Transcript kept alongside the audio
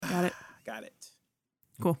Got it.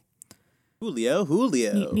 Cool. Julio.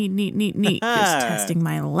 Neat. Just testing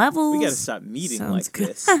my levels. We gotta stop meeting Sounds like good.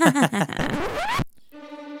 this.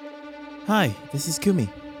 Hi, this is Kumi.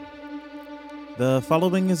 The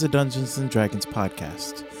following is a Dungeons & Dragons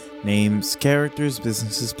podcast. Names, characters,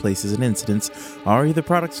 businesses, places, and incidents are either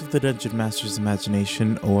products of the Dungeon Master's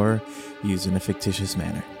imagination or used in a fictitious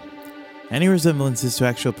manner. Any resemblances to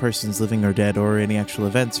actual persons living or dead or any actual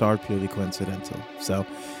events are purely coincidental. So,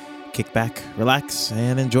 kick back, relax,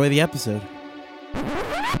 and enjoy the episode.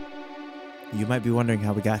 You might be wondering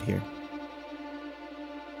how we got here.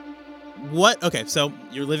 What? Okay, so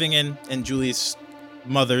you're living in Julie's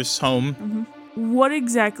mother's home. Mm-hmm. What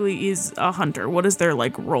exactly is a hunter? What is their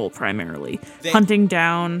role primarily? Hunting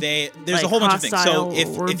down. There's a whole bunch of things. So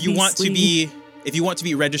if you want to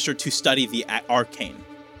be registered to study the arcane,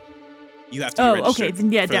 you have to be registered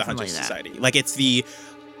then yeah, for definitely the Hunter that. Society. It's the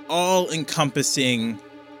all-encompassing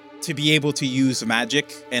to be able to use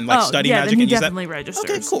magic and study magic then and he use definitely that. registers.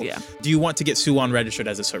 Okay, cool. Yeah. Do you want to get Suwon registered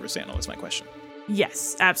as a service animal? Is my question.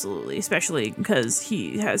 Yes, absolutely. Especially because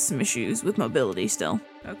he has some issues with mobility still.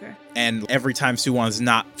 Okay. And every time Suwon's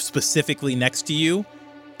not specifically next to you,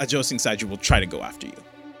 a Josing Saiju will try to go after you.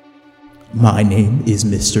 My name is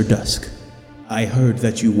Mr. Dusk. I heard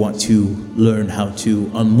that you want to learn how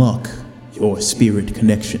to unlock your spirit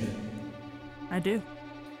connection. I do.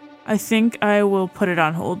 I think I will put it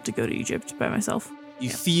on hold to go to Egypt by myself.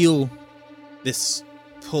 You feel this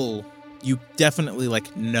pull. You definitely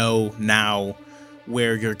know now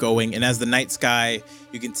where you're going. And as the night sky,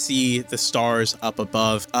 you can see the stars up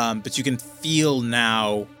above. But you can feel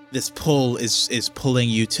now this pull is pulling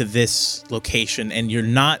you to this location. And you're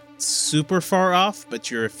not super far off,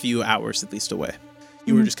 but you're a few hours at least away.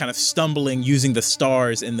 You were just kind of stumbling using the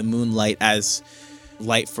stars and the moonlight as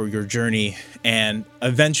light for your journey. And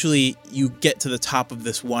eventually you get to the top of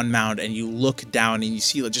this one mound and you look down and you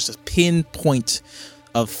see just a pinpoint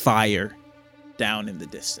of fire down in the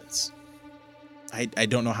distance. I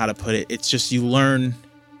don't know how to put it. It's just you learn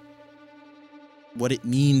what it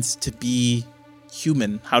means to be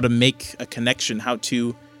human, how to make a connection, how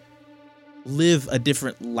to live a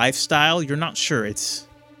different lifestyle. You're not sure. It's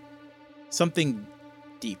something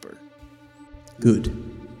deeper. Good.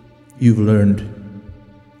 You've learned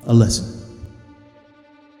a lesson.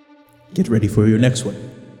 Get ready for your next one.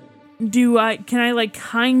 Can I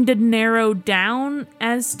kind of narrow down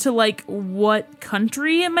as to what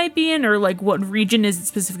country it might be in, or what region is it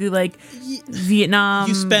specifically? Vietnam,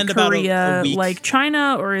 you spend Korea, about a week.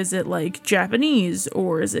 China, or is it Japanese,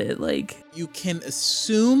 or is it You can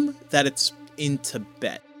assume that it's in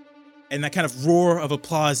Tibet, and that kind of roar of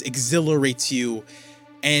applause exhilarates you,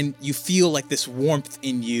 and you feel this warmth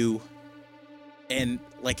in you, and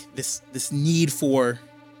this need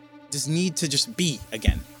to just be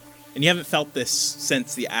again. And you haven't felt this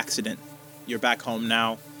since the accident. You're back home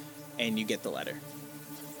now, and you get the letter.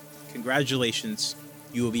 Congratulations,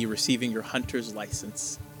 you will be receiving your hunter's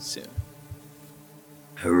license soon.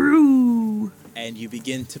 Hooroo! And you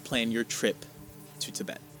begin to plan your trip to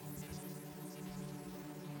Tibet.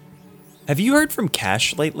 Have you heard from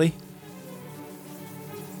Cash lately?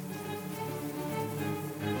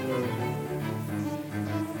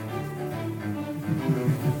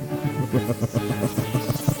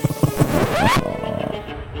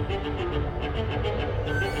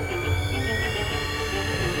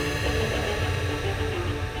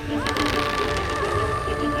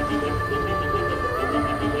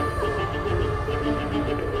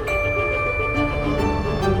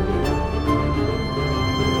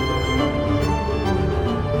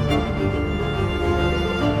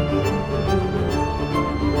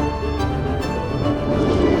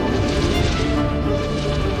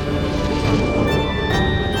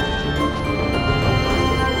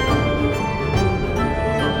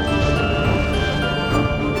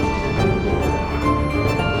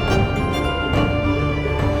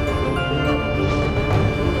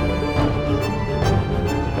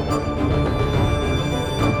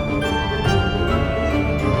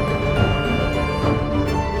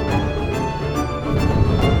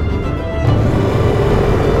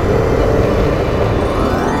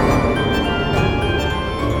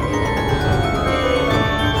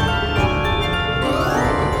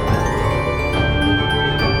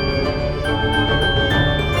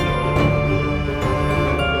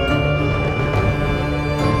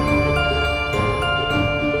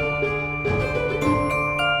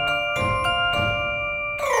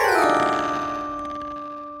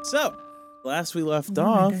 So, last we left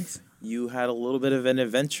off, you had a little bit of an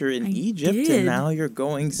adventure in Egypt, did. and now you're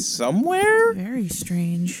going somewhere? Very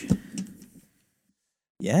strange.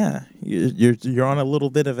 Yeah, you're on a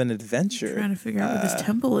little bit of an adventure. Trying to figure out where this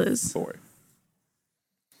temple is. Forward.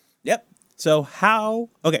 Yep. So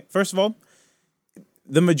okay, first of all,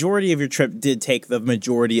 the majority of your trip did take the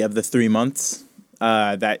majority of the 3 months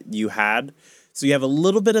that you had. So you have a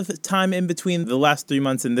little bit of time in between the last 3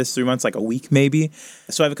 months and this 3 months, like a week maybe.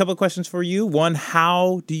 So I have a couple of questions for you. One,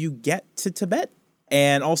 how do you get to Tibet?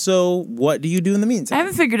 And also, what do you do in the meantime? I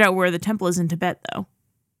haven't figured out where the temple is in Tibet, though.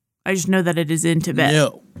 I just know that it is in Tibet.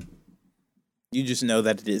 No. You just know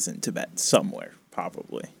that it is in Tibet somewhere,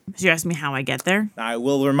 probably. So you asked me how I get there? I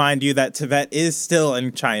will remind you that Tibet is still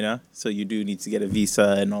in China, so you do need to get a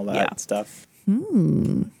visa and all that stuff.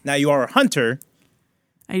 Now, you are a hunter.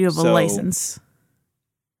 I do have a license.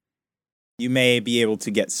 You may be able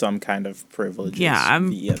to get some kind of privileges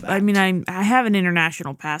via that. I mean, I have an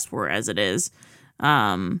international passport as it is.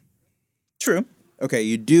 True. Okay,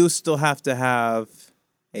 you do still have to have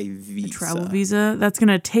a visa. A travel visa? That's going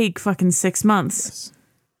to take fucking 6 months. Yes.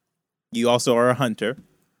 You also are a hunter.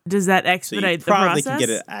 Does that expedite the process? So you probably can get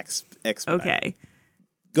it expedited. Okay.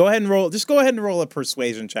 Go ahead and roll a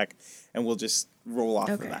persuasion check, and we'll just roll off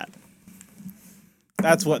of that.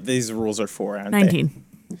 That's what these rules are for, aren't 19.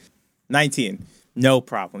 they? 19. No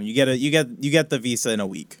problem. You get the visa in a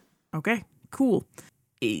week. Okay. Cool.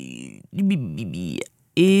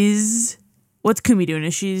 What's Kumi doing?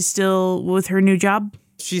 Is she still with her new job?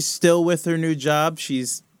 She's still with her new job.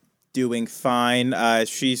 She's doing fine.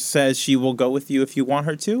 She says she will go with you if you want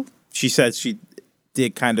her to. She says she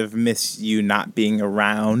did kind of miss you not being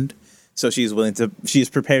around. So she's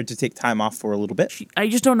prepared to take time off for a little bit. I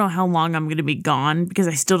just don't know how long I'm going to be gone because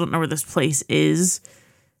I still don't know where this place is.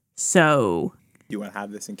 So. You want to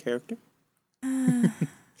have this in character?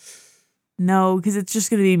 No, because it's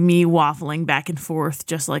just going to be me waffling back and forth,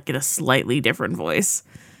 just like in a slightly different voice.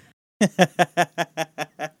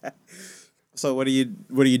 So what are you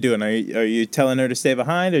doing? Are you telling her to stay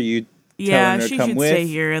behind? Are you telling her to she come should with? stay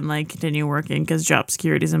here and like continue working because job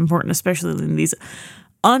security is important, especially in these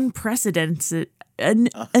unprecedented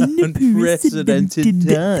times.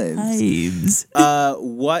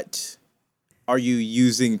 What are you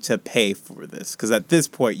using to pay for this? Because at this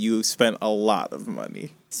point, you spent a lot of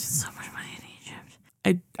money. So much money in Egypt.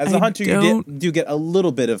 As a hunter, you do get a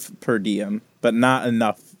little bit of per diem, but not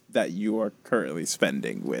enough that you are currently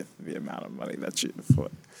spending with the amount of money that you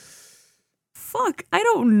put. Fuck, I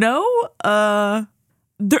don't know. I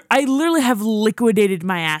literally have liquidated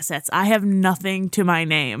my assets. I have nothing to my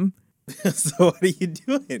name. So what are you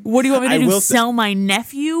doing? What do you want me to do? Sell my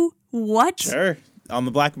nephew? What? Sure. On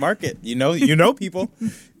the black market. You know people.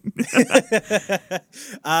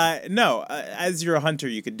 No, as you're a hunter,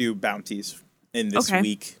 you could do bounties in this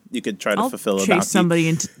week. You could try to fulfill a bounty. Chase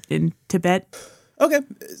somebody in Tibet. Okay.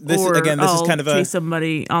 This is kind of chase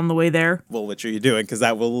somebody on the way there. Well, what are you doing? Because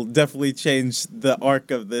that will definitely change the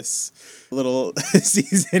arc of this little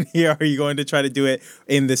season here. Are you going to try to do it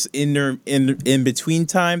in this in between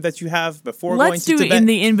time that you have before going to Tibet? Let's do it in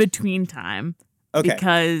the in between time. Okay.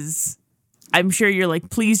 Because I'm sure you're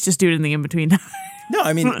like, please just do it in the in between time. No,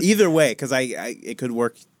 I mean either way, because it could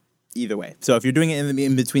work either way. So if you're doing it in the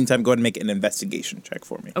in between time, go ahead and make an investigation check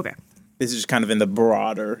for me. Okay. This is just kind of in the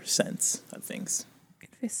broader sense of things.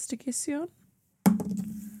 Investigation.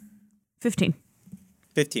 15.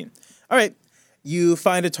 15. All right. You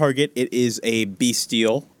find a target. It is a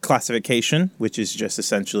bestial classification, which is just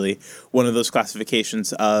essentially one of those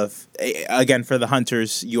classifications of, again, for the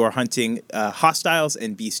hunters, you are hunting hostiles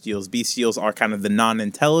and bestials. Bestials are kind of the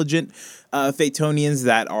non-intelligent Phaetonians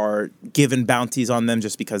that are given bounties on them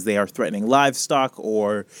just because they are threatening livestock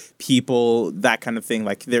or people, that kind of thing.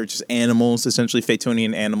 Like they're just animals, essentially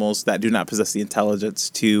Phaetonian animals that do not possess the intelligence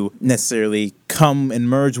to necessarily come and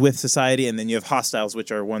merge with society. And then you have hostiles,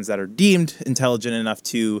 which are ones that are deemed intelligent enough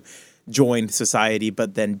to join society,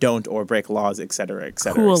 but then don't or break laws, et cetera, et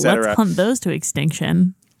cetera, cool, et cetera. Let's hunt those to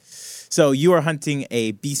extinction. So you are hunting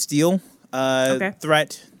a bestial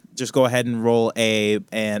threat. Just go ahead and roll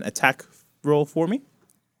an attack roll for me.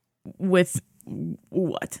 With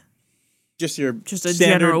what? Just a standard,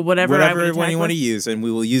 general whatever one you want to use, and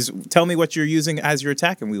we will use. Tell me what you're using as your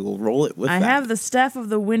attack, and we will roll it with that. I have the Staff of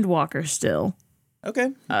the Windwalker still.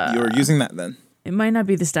 Okay, you're using that then. It might not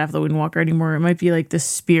be the Staff of the Windwalker anymore. It might be like the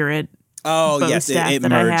Spirit. Oh yes, it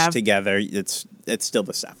merged have. together. It's still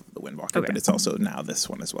the Staff of the Windwalker, but it's also now this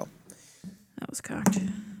one as well. That was cocked.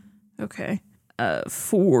 Okay,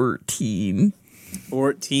 14.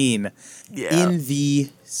 14. Yeah. In the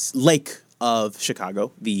lake of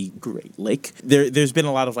Chicago, the Great Lake, there's been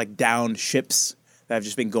a lot of like downed ships that have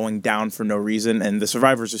just been going down for no reason, and the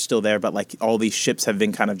survivors are still there, but like all these ships have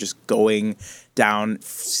been kind of just going down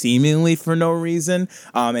seemingly for no reason.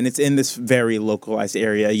 And it's in this very localized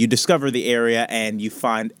area. You discover the area and you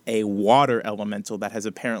find a water elemental that has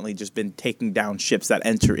apparently just been taking down ships that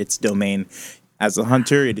enter its domain. As a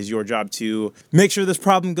hunter, it is your job to make sure this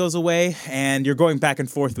problem goes away, and you're going back and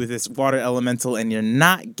forth with this water elemental, and you're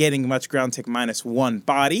not getting much ground tick -1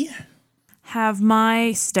 body. Have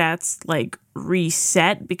my stats like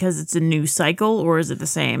reset because it's a new cycle, or is it the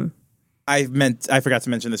same? I forgot to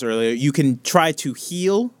mention this earlier. You can try to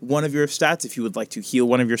heal one of your stats if you would like to heal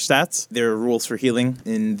one of your stats. There are rules for healing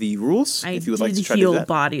in the rules. If you would like to try to do that. Heal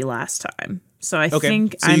body last time, so I Okay,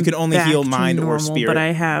 think so you can only back heal to mind or normal, spirit. But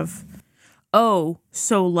I have. Oh,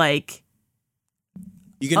 so like.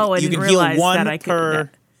 You can I you didn't can heal realize one that I could do per.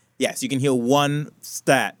 that. Yes, you can heal one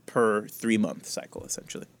stat per 3-month cycle,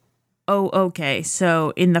 essentially. Oh, okay.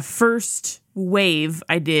 So in the first wave,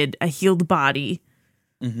 I did a healed body.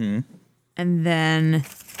 Mm-hmm. And then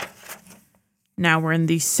now we're in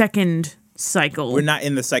the second cycle. We're not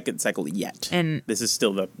in the second cycle yet. And this is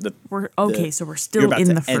still the so we're still you're about in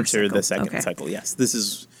to the first enter cycle. the second Okay. cycle. Yes, this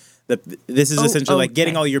is essentially like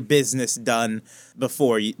getting okay. all your business done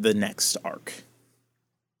before the next arc.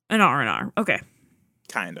 An R. Okay.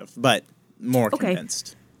 Kind of, but more Okay.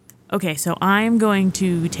 condensed. Okay, so I'm going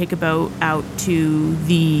to take a boat out to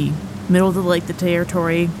the middle of the lake, the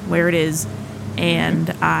territory where it is, and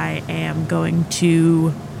I am going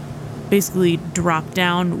to basically drop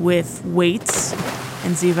down with weights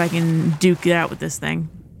and see if I can duke it out with this thing.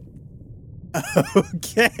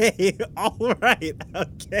 Okay, all right,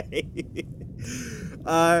 okay.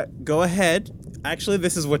 Go ahead. Actually,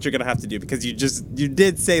 this is what you're gonna have to do because you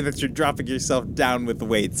did say that you're dropping yourself down with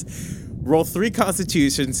weights. Roll 3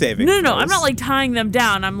 Constitution saving. No, throws. I'm not like tying them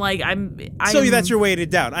down. I'm So that's your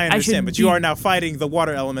weighted down. I understand, but you be- are now fighting the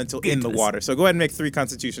water elemental in the water. So go ahead and make 3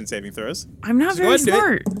 Constitution saving throws. I'm not Just go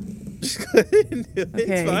very ahead and do it. smart. Just go ahead and do it.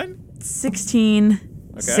 Okay. It's fine. 16,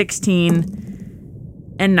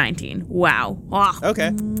 16, and 19. Wow. Ah. Okay.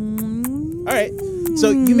 All right.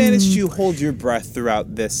 So you managed to hold your breath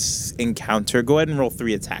throughout this encounter. Go ahead and roll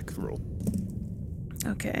 3 attack roll.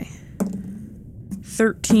 Okay.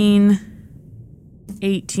 13,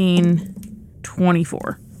 18,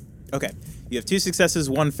 24. Okay. You have 2 successes,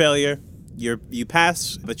 1 failure. You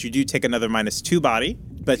pass, but you do take another -2 body.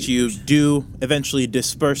 But you do eventually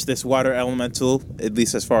disperse this water elemental, at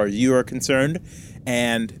least as far as you are concerned.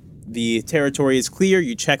 And the territory is clear.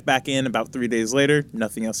 You check back in about 3 days later.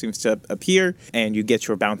 Nothing else seems to appear. And you get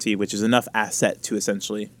your bounty, which is enough asset to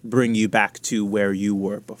essentially bring you back to where you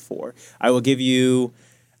were before. I will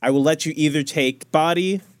let you either take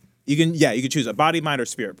body. You can choose a body, mind, or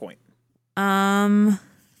spirit point.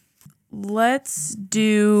 Let's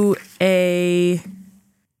do a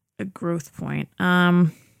growth point.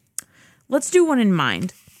 Let's do one in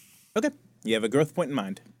mind. Okay. You have a growth point in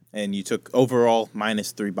mind. And you took overall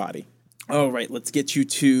 -3 body. All right, let's get you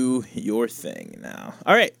to your thing now.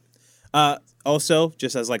 All right. Also,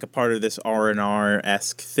 just as like a part of this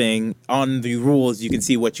R&R-esque thing, on the rules, you can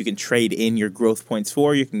see what you can trade in your growth points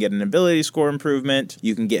for. You can get an ability score improvement.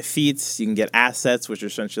 You can get feats. You can get assets, which are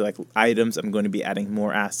essentially like items. I'm going to be adding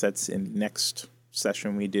more assets in next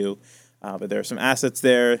session we do. But there are some assets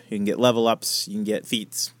there. You can get level ups. You can get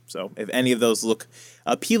feats. So if any of those look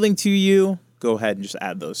appealing to you, go ahead and just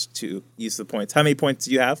add those to use the points. How many points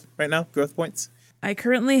do you have right now? Growth points? I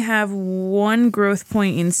currently have 1 growth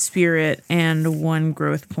point in spirit and 1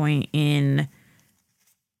 growth point in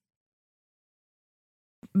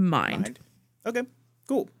mind. Okay,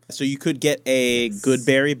 cool. So you could get a good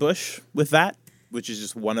berry bush with that, which is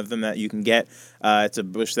just one of them that you can get. It's a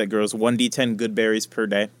bush that grows 1d10 good berries per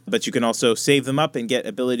day. But you can also save them up and get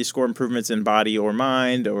ability score improvements in body or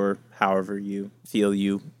mind, or however you feel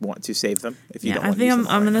you want to save them. If you don't I want to think use them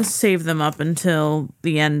I'm right going now. to save them up until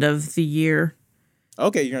the end of the year.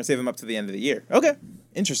 Okay, you're going to save them up to the end of the year. Okay,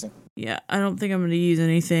 interesting. Yeah, I don't think I'm going to use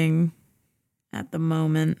anything at the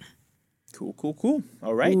moment. Cool.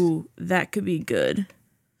 All right. Ooh, that could be good.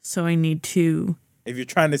 So I need to... If you're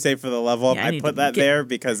trying to save for the level up, Yeah, I I need put to that get- there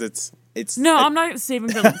because it's No, I'm not saving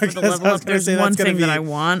for the Because level I was up. gonna There's say one that's gonna thing that be- I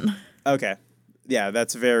want. okay. Yeah,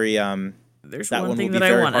 that's very There's that one one thing will be that I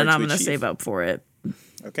very want, hard and to I'm going to achieve. save up for it.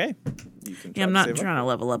 okay. You can Yeah, I'm to not save up. trying to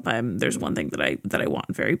level up. There's one thing that I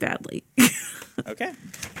want very badly. Okay.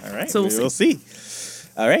 All right. So we we'll will see.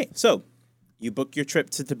 All right. So, you book your trip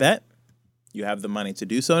to Tibet. You have the money to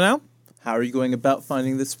do so now. How are you going about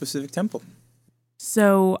finding this specific temple?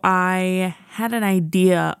 So I had an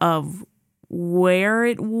idea of where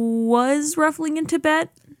it was roughly in Tibet.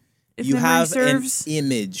 if You memory have serves. an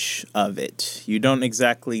image of it. You don't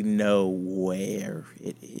exactly know where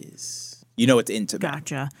it is. You know it's in Tibet.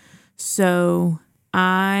 Gotcha. So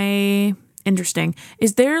interesting.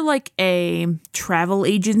 Is there like a travel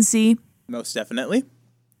agency Most definitely.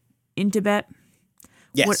 in Tibet?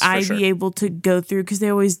 Yes, Would for I sure. be able to go through? Because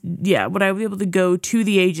would I be able to go to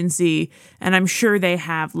the agency? And I'm sure they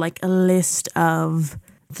have like a list of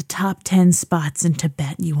the top 10 spots in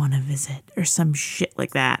Tibet you want to visit or some shit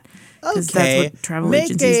like that. Because that's what travel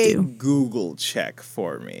agencies Make a do. Google check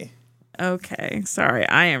for me. Okay, sorry.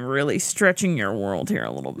 I am really stretching your world here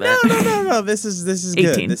a little bit. No. This is 18.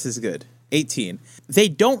 good. This is good. 18. They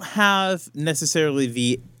don't have necessarily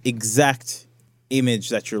the exact image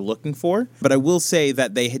that you're looking for, but I will say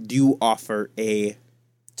that they do offer a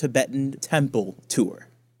Tibetan temple tour.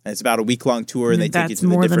 And it's about a week-long tour, and they take you That's to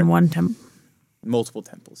the more than different one temple. multiple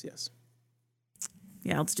temples. Yes.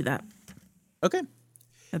 Yeah, let's do that. Okay.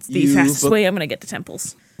 That's the You fastest book- way I'm going to get to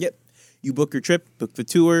temples. Yep. You book your trip, book the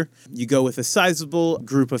tour. You go with a sizable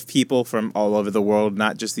group of people from all over the world,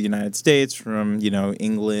 not just the United States, from,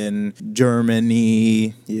 England,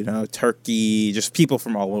 Germany, Turkey, just people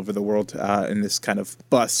from all over the world in this kind of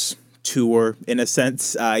bus tour, in a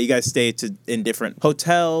sense. You guys stay in different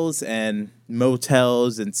hotels and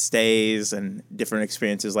motels and stays and different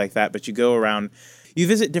experiences like that. But you go around. You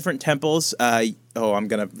visit different temples. I'm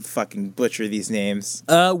going to fucking butcher these names.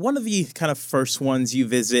 One of the kind of first ones you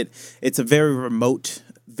visit, it's a very remote,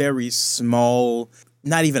 very small,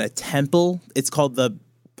 not even a temple. It's called the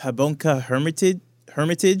Pabonka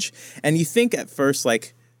Hermitage. And you think at first,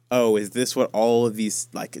 like, oh, is this what all of these,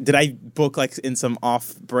 like, did I book, like, in some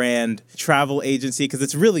off-brand travel agency? Because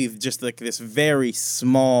it's really just, like, this very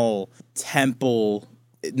small temple,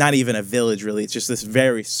 not even a village, really. It's just this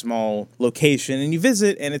very small location. And you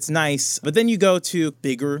visit, and it's nice. But then you go to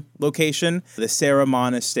bigger location, the Sarah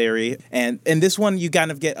Monastery. And this one, you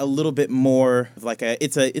kind of get a little bit more of like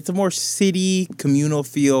it's a more city, communal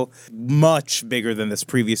feel, much bigger than this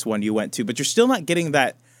previous one you went to. But you're still not getting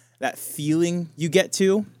that feeling you get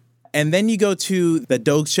to. And then you go to the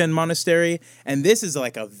Dogshen Monastery, and this is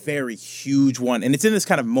like a very huge one. And it's in this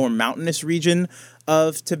kind of more mountainous region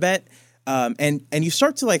of Tibet. And you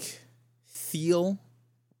start to like feel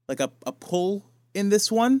like a pull in this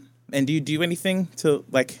one. And do you do anything to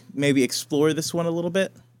like maybe explore this one a little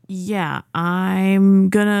bit? Yeah, I'm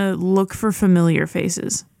gonna look for familiar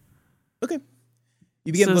faces. Okay.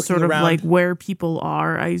 You begin So looking sort of around. like where people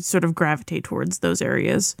are, I sort of gravitate towards those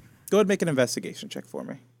areas. Go ahead and make an investigation check for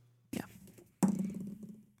me.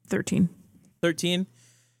 13. 13.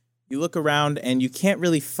 You look around and you can't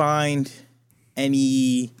really find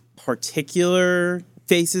any particular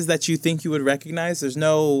faces that you think you would recognize. There's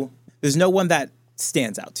no one that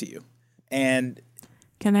stands out to you. And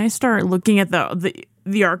Can I start looking at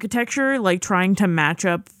the architecture, like trying to match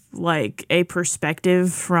up like a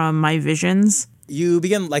perspective from my visions? you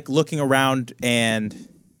begin like looking around and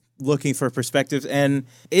looking for perspectives. And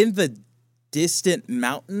in the distant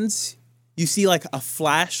mountains, you see like a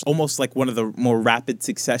flash, almost like one of the more rapid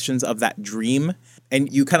successions of that dream.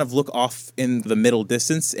 And you kind of look off in the middle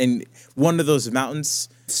distance, and one of those mountains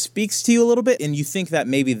speaks to you a little bit. And you think that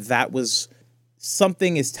maybe that was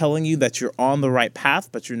something is telling you that you're on the right path,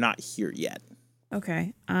 but you're not here yet.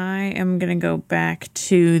 Okay, I am going to go back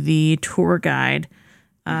to the tour guide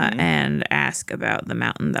and ask about the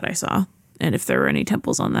mountain that I saw and if there were any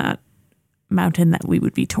temples on that mountain that we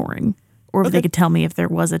would be touring. Or if they could tell me if there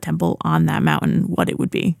was a temple on that mountain, what it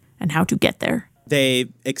would be and how to get there. They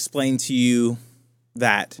explain to you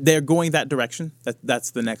that they're going that direction.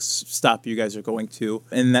 That's the next stop you guys are going to.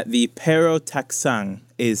 And that the Pero Taksang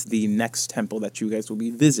is the next temple that you guys will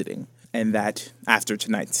be visiting. And that after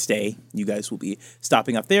tonight's stay, you guys will be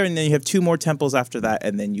stopping up there. And then you have 2 more temples after that.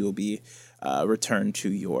 And then you will be returned to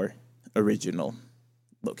your original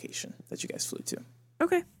location that you guys flew to.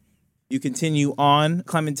 Okay. You continue on,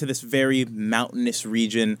 climb into this very mountainous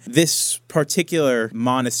region. This particular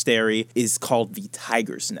monastery is called the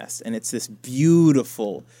Tiger's Nest, and it's this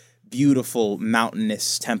beautiful, beautiful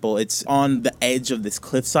mountainous temple. It's on the edge of this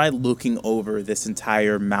cliffside looking over this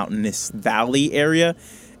entire mountainous valley area,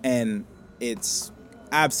 and it's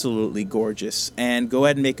absolutely gorgeous. And go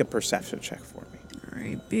ahead and make a perception check for me. All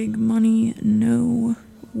right, big money, no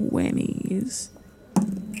whammies.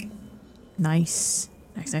 Nice.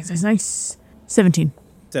 Nice. 17.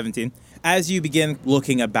 17. As you begin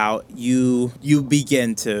looking about, you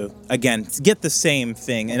begin to, again, get the same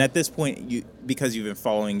thing. And at this point, because you've been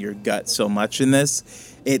following your gut so much in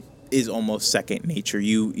this, it is almost second nature.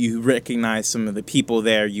 You recognize some of the people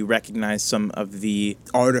there. You recognize some of the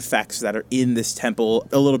artifacts that are in this temple.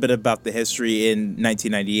 A little bit about the history. In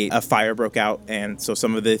 1998, a fire broke out, and so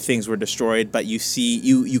some of the things were destroyed. But you see,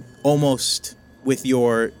 you almost with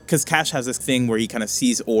your, because Cash has this thing where he kind of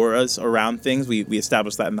sees auras around things. We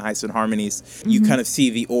established that in the Heist and Harmonies. Mm-hmm. You kind of see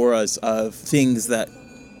the auras of things that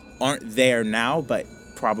aren't there now, but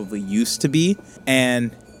probably used to be,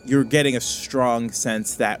 and you're getting a strong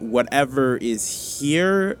sense that whatever is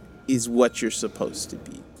here is what you're supposed to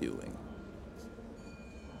be doing.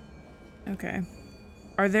 Okay.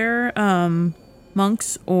 Are there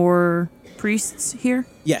monks or priests here?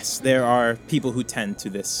 Yes, there are people who tend to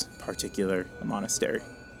this particular monastery.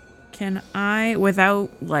 Can I,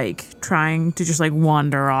 without like trying to just like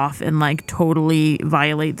wander off and like totally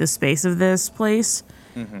violate the space of this place,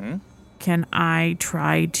 can I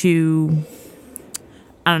try to,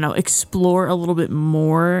 I don't know, explore a little bit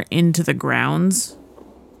more into the grounds?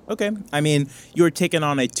 Okay. I mean, you're taking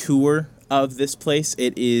on a tour of this place.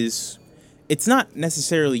 It's not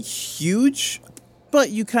necessarily huge,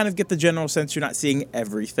 but you kind of get the general sense you're not seeing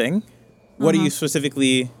everything. What are you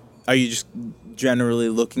specifically, are you just generally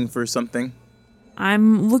looking for something?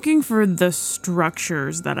 I'm looking for the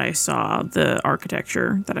structures that I saw, the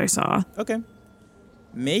architecture that I saw. Okay.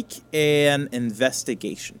 Make an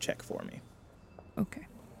investigation check for me. Okay.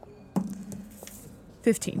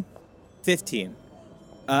 15.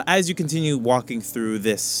 As you continue walking through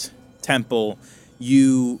this temple,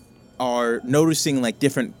 you are noticing like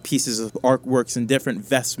different pieces of artworks and different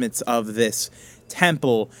vestments of this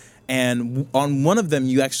temple. And on one of them,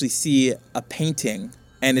 you actually see a painting.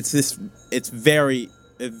 And it's very,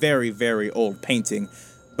 very, very old painting.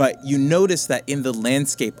 But you notice that in the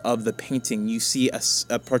landscape of the painting, you see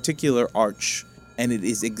a particular arch. And it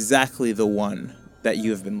is exactly the one that you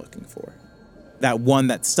have been looking for. That one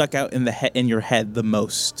that stuck out in your head the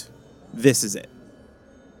most. This is it.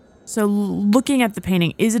 So looking at the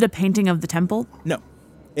painting, is it a painting of the temple? No.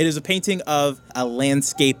 It is a painting of a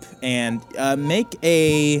landscape, and make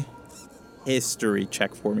a history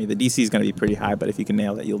check for me. The DC is going to be pretty high, but if you can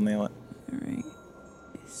nail it, you'll nail it. All right.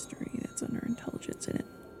 History, that's under intelligence in it.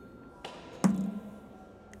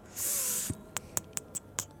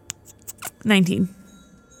 19.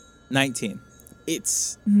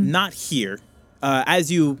 It's not here.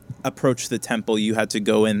 As you approach the temple, you had to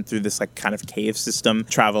go in through this like kind of cave system,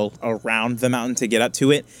 travel around the mountain to get up to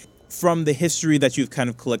it. From the history that you've kind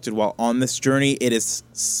of collected while on this journey, it is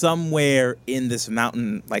somewhere in this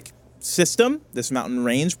mountain like system, this mountain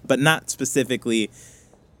range, but not specifically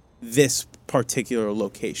this particular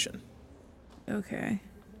location. Okay.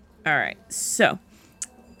 All right. So,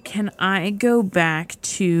 can I go back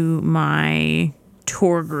to my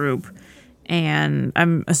tour group, and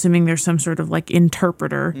I'm assuming there's some sort of like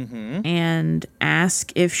interpreter, and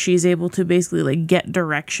ask if she's able to basically like get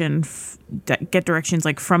directions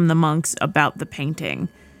like from the monks about the painting,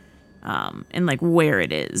 and like where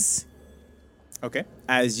it is. Okay.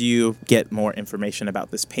 As you get more information about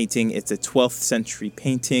this painting, it's a 12th century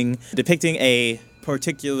painting depicting a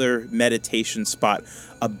particular meditation spot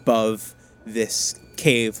above this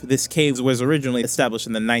cave. This cave was originally established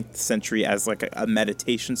in the 9th century as like a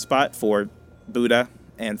meditation spot for Buddha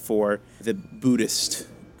and for the Buddhist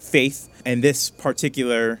faith. And this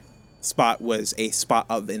particular spot was a spot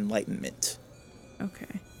of enlightenment.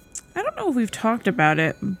 Okay. I don't know if we've talked about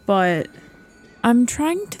it, but I'm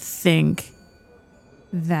trying to think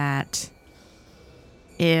that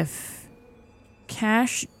if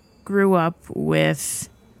Cash grew up with,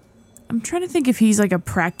 I'm trying to think if he's like a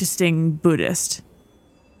practicing Buddhist.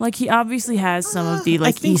 Like he obviously has some of the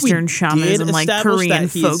like Eastern shamanism, like Korean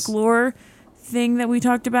folklore thing that we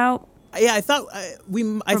talked about. Yeah, I thought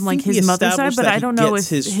from like his mother's side, but I don't know if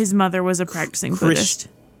his mother was a practicing Buddhist.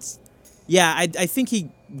 Yeah, I think he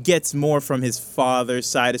gets more from his father's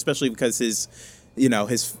side, especially because his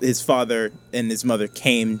father and his mother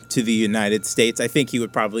came to the United States. I think he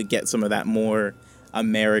would probably get some of that more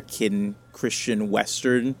American Christian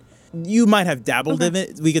Western. You might have dabbled in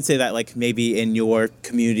it. We could say that like maybe in your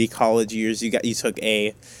community college years you took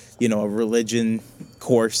a religion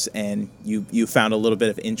course and you found a little bit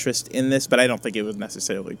of interest in this, but I don't think it would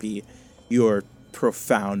necessarily be your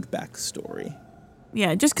profound backstory.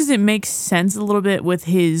 Yeah, just because it makes sense a little bit with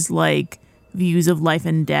his like views of life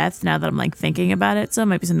and death now that I'm like thinking about it, so it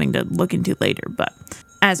might be something to look into later. But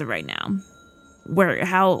as of right now,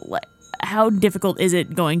 how difficult is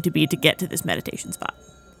it going to be to get to this meditation spot?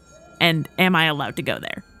 And am I allowed to go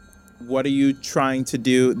there? What are you trying to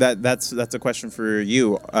do? That's a question for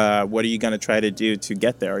you. What are you going to try to do to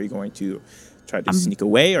get there? Are you going to try to sneak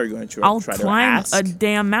away, or are you going to I'll try to climb ask? a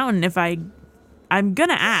damn mountain if I'm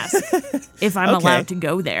gonna ask if I'm Okay. allowed to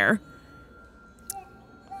go there.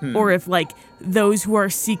 Or if, like, those who are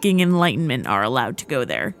seeking enlightenment are allowed to go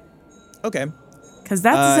there. Okay. Because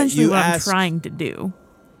that's essentially you what ask- I'm trying to do.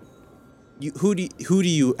 Who do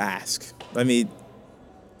you ask? I'm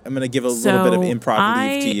gonna give a little bit of improv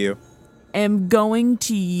relief to you. Am going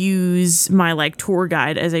to use my, like, tour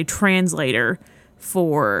guide as a translator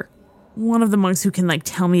for one of the monks who can, like,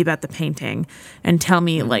 tell me about the painting and tell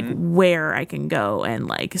me, like, where I can go and,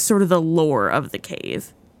 like, sort of the lore of the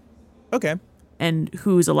cave Okay. and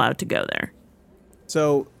who's allowed to go there.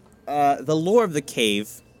 So, the lore of the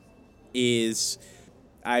cave is,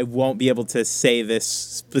 I won't be able to say this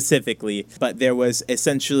specifically, but there was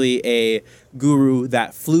essentially a guru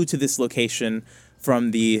that flew to this location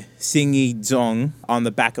from the Singi Zong on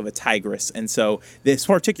the back of a tigress. And so this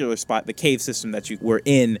particular spot, the cave system that you were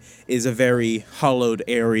in, is a very hollowed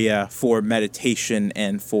area for meditation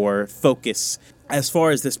and for focus. As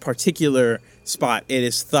far as this particular spot, it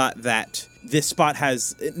is thought that this spot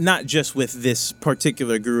has, not just with this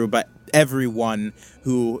particular guru, but everyone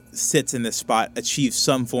who sits in this spot achieves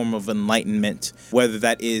some form of enlightenment, whether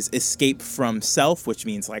that is escape from self, which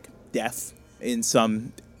means like death in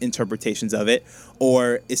some interpretations of it,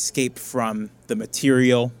 or escape from the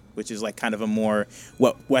material, which is like kind of a more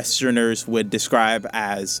what Westerners would describe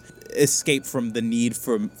as escape from the need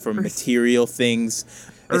for material things,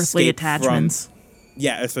 Earthly escape from- attachments.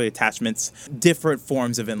 earthly attachments. Different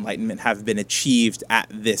forms of enlightenment have been achieved at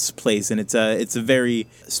this place, and it's a very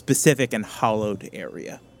specific and hollowed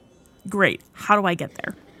area. Great. How do I get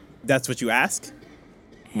there? That's what you ask?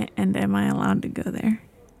 And am I allowed to go there?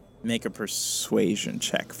 Make a persuasion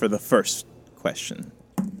check for the first question.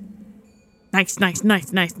 Nice.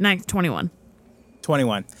 21.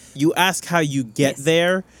 21. You ask how you get Yes.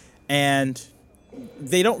 there, and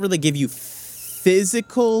they don't really give you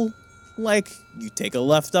physical, like, you take a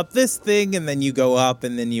left up this thing, and then you go up,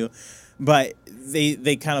 and then but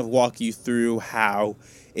they kind of walk you through how,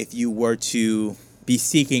 if you were to be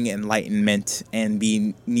seeking enlightenment and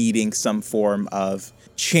be needing some form of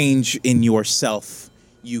change in yourself,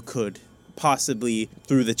 you could possibly,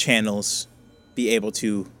 through the channels, be able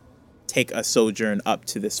to take a sojourn up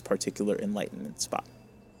to this particular enlightenment spot.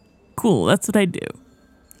 Cool. That's what I do.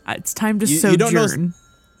 It's time to You don't know sojourn.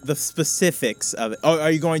 the specifics of it. Oh,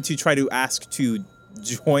 are you going to try to ask to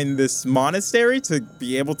join this monastery to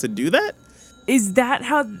be able to do that? Is that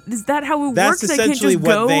how it That's works? I can't essentially just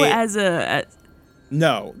what go they- as a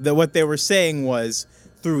No, what they were saying was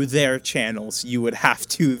through their channels, you would have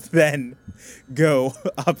to then go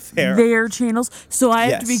up there. their channels. So I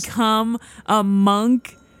have to Yes. become a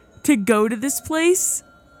monk to go to this place?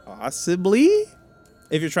 Possibly,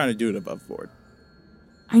 if you're trying to do it above board.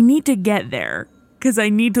 I need to get there because I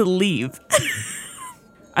need to leave.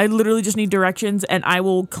 I literally just need directions and I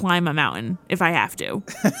will climb a mountain if I have to.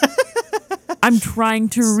 I'm trying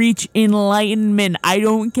to reach enlightenment. I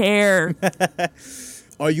don't care.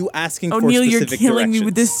 Are you asking O'Neill, for you're specific killing directions? me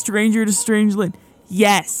with this stranger to strange land.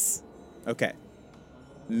 Yes. Okay.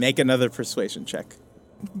 Make another persuasion check.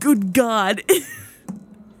 Good God.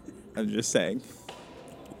 I'm just saying.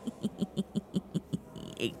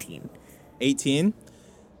 18. 18.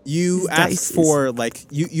 You His ask dice for, like,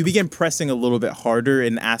 you begin pressing a little bit harder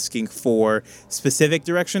and asking for specific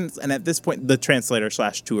directions. And at this point, the translator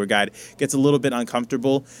 / tour guide gets a little bit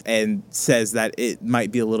uncomfortable and says that it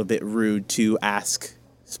might be a little bit rude to ask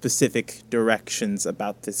specific directions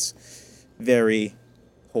about this very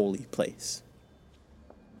holy place.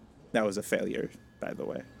 That was a failure, by the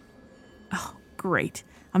way. Great.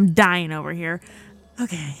 I'm dying over here.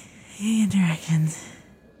 Okay. Directions.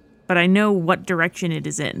 But I know what direction it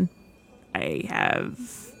is in. I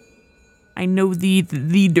know the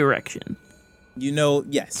direction. You know,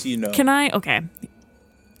 yes, you know. Can I? Okay.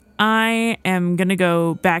 I am going to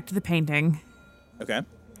go back to the painting Okay.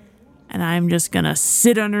 and I'm just going to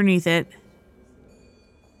sit underneath it.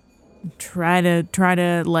 Try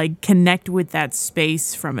to like connect with that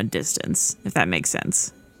space from a distance, if that makes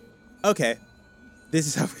sense. Okay. This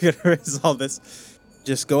is how we're going to resolve this.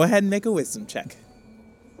 Just go ahead and make a wisdom check.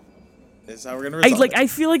 This is how we're going to resolve it. I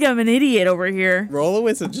feel like I'm an idiot over here. Roll a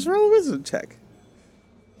wisdom. Just roll a wisdom check.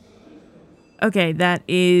 Okay, that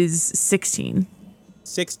is 16.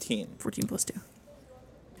 16. 14 plus 2.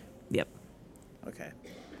 Yep. Okay.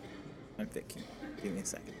 I'm thinking. Give me a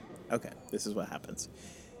second. Okay. This is what happens.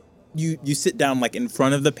 You sit down like in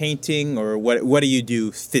front of the painting, or what do you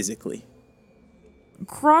do physically?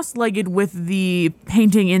 Cross-legged with the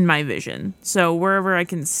painting in my vision. So wherever I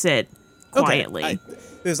can sit, quietly. Okay.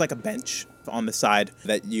 There's like a bench on the side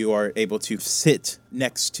that you are able to sit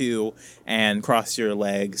next to and cross your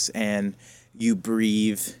legs, and you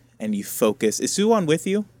breathe and you focus. Is Suwon with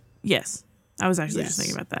you? Yes. I was actually just Yes.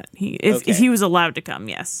 thinking about that. If he was allowed to come,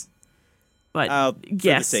 yes. But For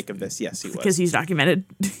yes, the sake of this, yes, he was. because he's documented.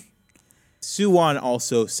 Suwon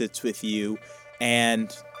also sits with you,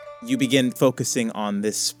 and you begin focusing on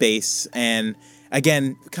this space. And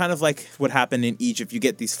again, kind of like what happened in Egypt, you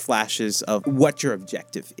get these flashes of what your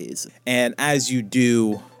objective is. And as you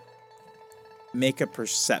do, make a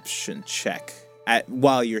perception check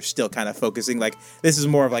while you're still kind of focusing. Like, this is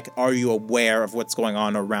more of like, are you aware of what's going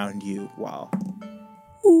on around you while...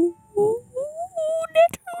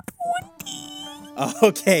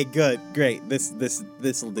 Okay, good, great. This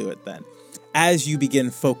will do it then. As you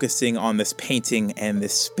begin focusing on this painting and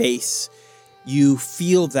this space, you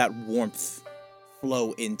feel that warmth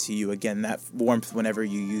flow into you again. That warmth whenever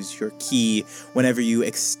you use your ki, whenever you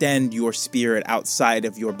extend your spirit outside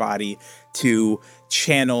of your body to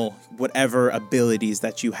channel whatever abilities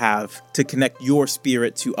that you have to connect your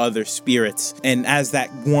spirit to other spirits. And as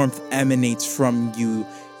that warmth emanates from you,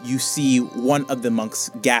 you see one of the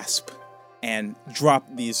monks gasp and drop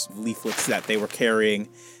these leaflets that they were carrying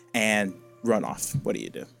and run off. What do you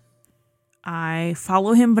do? I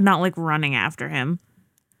follow him, but not like running after him.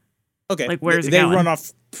 Okay. Like, where's it they going? run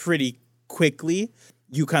off pretty quickly.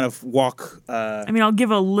 You kind of walk. I mean, I'll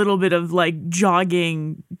give a little bit of like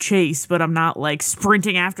jogging chase, but I'm not like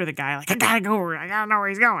sprinting after the guy. Like, I gotta know where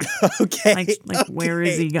he's going. Okay. Like where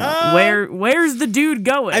is he going? Where's the dude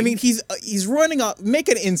going? I mean, he's running off. Make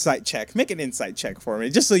an insight check. Make an insight check for me,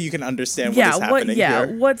 just so you can understand what is happening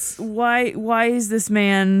here. Why is this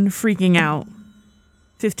man freaking out?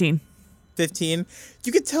 15. 15.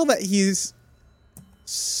 You could tell that he's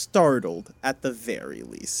startled at the very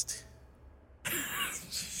least.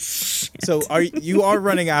 So you are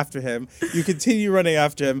running after him. You continue running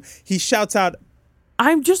after him. He shouts out,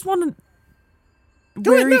 I just want to.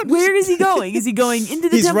 Where is he going? Is he going into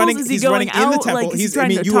the temple? Is he he's going running out? in the temple. Like, is he trying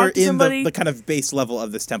to you talk are to in somebody? the kind of base level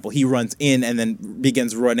of this temple. He runs in and then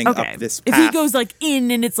begins running up this path. If he goes like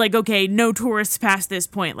in and it's like, okay, no tourists past this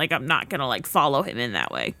point, like I'm not gonna like follow him in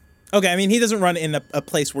that way. Okay, I mean, he doesn't run in a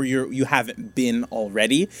place where you haven't been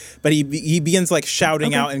already, but he begins like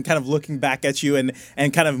shouting out and kind of looking back at you and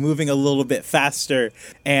kind of moving a little bit faster.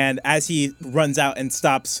 And as he runs out and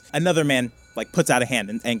stops, another man like puts out a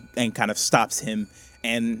hand and kind of stops him,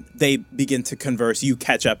 and they begin to converse. You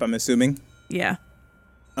catch up, I'm assuming? Yeah.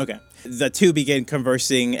 Okay. The two begin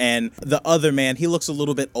conversing, and the other man, he looks a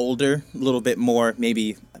little bit older, a little bit more,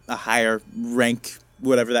 maybe a higher rank,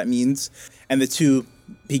 whatever that means. And the two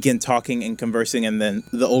begin talking and conversing, and then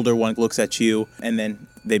the older one looks at you, and then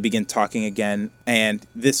they begin talking again. And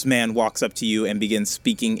this man walks up to you and begins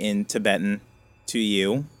speaking in Tibetan to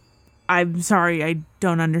you. I'm sorry, I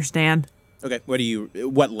don't understand. Okay,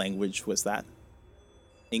 what language was that?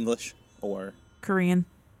 English or Korean.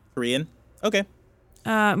 Korean? Okay.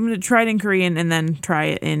 I'm gonna try it in Korean and then try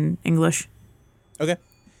it in English. Okay.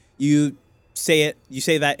 You say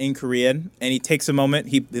that in Korean, and he takes a moment,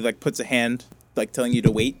 he like puts a hand like telling you to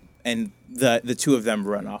wait, and the two of them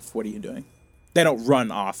run off. What are you doing? They don't run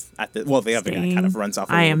off the other guy kind of runs off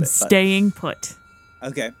a little bit. I am staying put.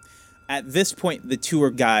 Okay. At this point, the tour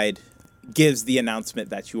guide gives the announcement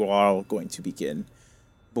that you are all going to begin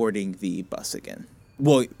boarding the bus again.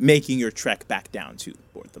 Well, making your trek back down to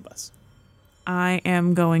board the bus. I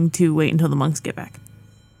am going to wait until the monks get back.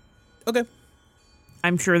 Okay.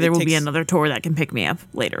 I'm sure there will be another tour that can pick me up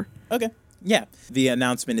later. Okay. Yeah. The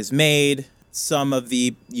announcement is made.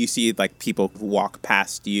 You see like people walk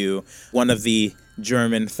past you. One of the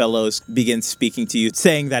German fellows begins speaking to you,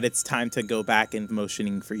 saying that it's time to go back and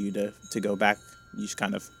motioning for you to go back. You just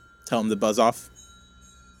kind of tell him to buzz off.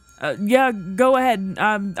 Yeah, go ahead.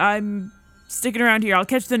 I'm sticking around here. I'll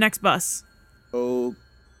catch the next bus.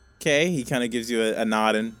 Okay. He kind of gives you a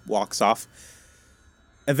nod and walks off.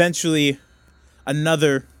 Eventually,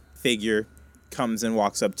 another figure comes and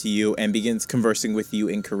walks up to you and begins conversing with you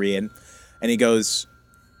in Korean. And he goes,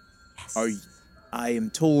 Yes. I am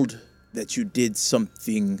told that you did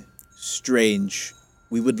something strange.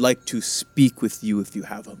 We would like to speak with you if you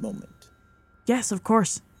have a moment. Yes, of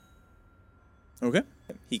course. Okay.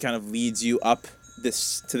 He kind of leads you up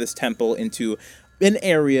to this temple into an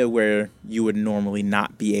area where you would normally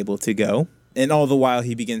not be able to go. And all the while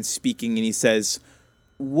he begins speaking and he says,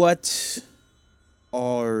 "What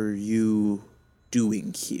are you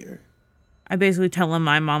doing here?" I basically tell him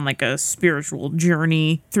I'm on like a spiritual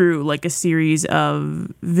journey through like a series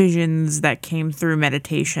of visions that came through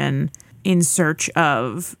meditation in search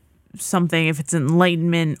of something, if it's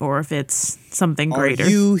enlightenment or if it's something greater. Are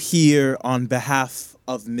you here on behalf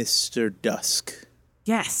of Mr. Dusk?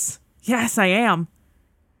 Yes. Yes, I am.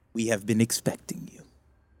 We have been expecting you.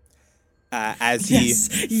 Yes.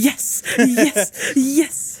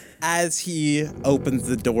 As he opens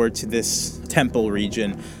the door to this temple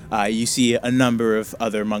region, you see a number of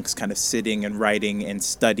other monks kind of sitting and writing and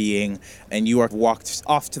studying, and you are walked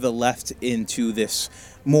off to the left into this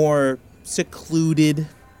more secluded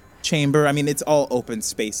chamber. I mean, it's all open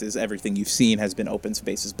spaces. Everything you've seen has been open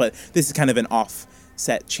spaces, but this is kind of an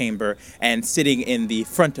offset chamber, and sitting in the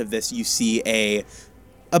front of this, you see a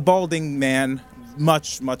balding man,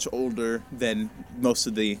 much older than most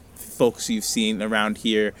of the folks you've seen around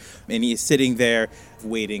here, and he is sitting there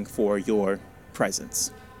waiting for your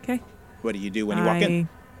presence. Okay. What do you do when you walk in?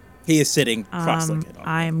 He is sitting cross-legged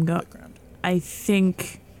on the ground. I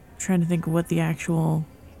think, trying to think of what the actual,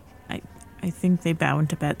 I think they bow in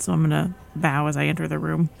Tibet, so I'm gonna bow as I enter the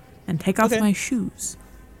room and take off my shoes.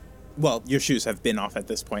 Well, your shoes have been off at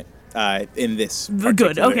this point. In this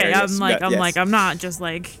good. Okay, area. I'm not just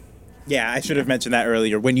like. Yeah, I should have mentioned that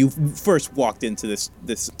earlier. When you first walked into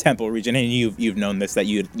this temple region, and you've known this, that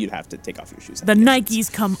you'd have to take off your shoes. The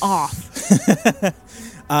Nikes come off.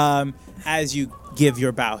 As you give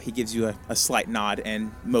your bow, he gives you a slight nod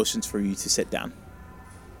and motions for you to sit down.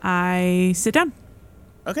 I sit down.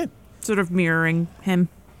 Okay. Sort of mirroring him.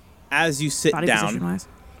 As you sit down,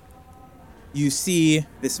 you see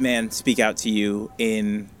this man speak out to you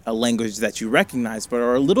in a language that you recognize, but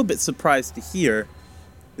are a little bit surprised to hear.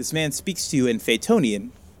 This man speaks to you in Phaetonian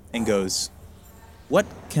and goes, "What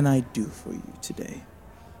can I do for you today?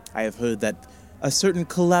 I have heard that a certain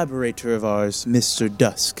collaborator of ours, Mr.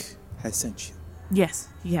 Dusk, has sent you." Yes,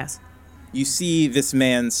 he has. You see this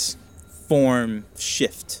man's form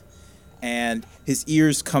shift, and his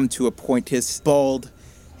ears come to a point. His bald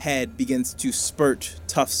head begins to spurt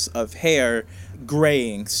tufts of hair,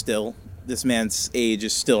 graying still. This man's age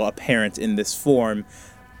is still apparent in this form.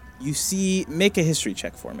 You see, make a history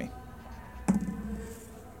check for me.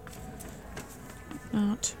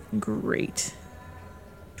 Not great.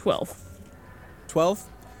 12. 12?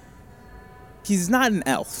 He's not an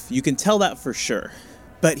elf. You can tell that for sure.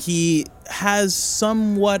 But he has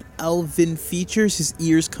somewhat elven features. His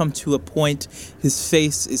ears come to a point. His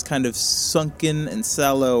face is kind of sunken and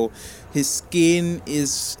sallow. His skin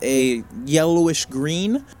is a yellowish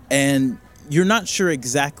green. And you're not sure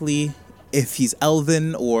exactly if he's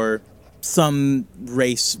elven or some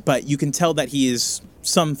race, but you can tell that he is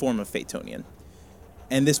some form of Phaetonian.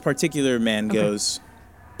 And this particular man goes,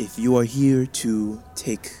 "If you are here to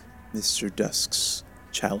take Mr. Dusk's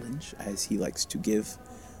challenge, as he likes to give,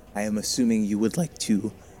 I am assuming you would like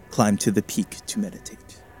to climb to the peak to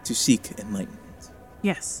meditate, to seek enlightenment."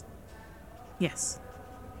 Yes. Yes.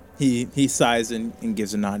 He sighs and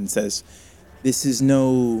gives a nod and says, "This is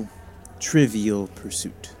no trivial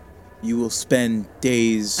pursuit. You will spend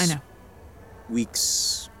days, I know,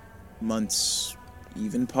 weeks, months,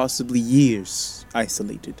 even possibly years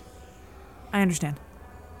isolated. I understand.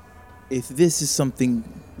 If this is something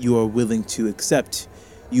you are willing to accept,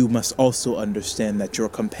 you must also understand that your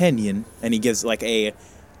companion," and he gives like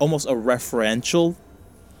almost a referential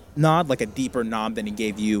nod, like a deeper nod than he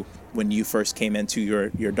gave you when you first came into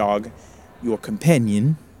your dog. "Your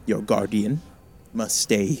companion, your guardian, must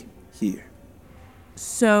stay here."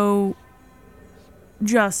 So,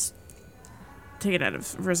 just take it out of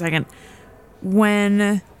for a second.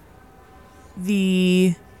 When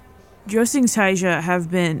the Josing Taija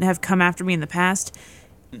have come after me in the past,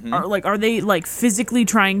 are they like physically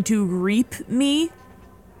trying to reap me?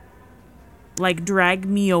 Like drag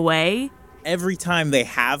me away? Every time they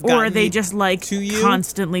have gotten or are they just like to you,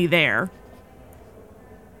 constantly there?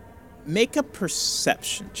 Make a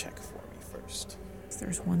perception check for me first.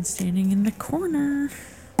 There's one standing in the corner.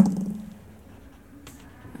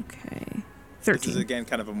 Okay. 13. This is again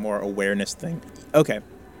kind of a more awareness thing. Okay.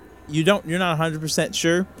 You're not 100%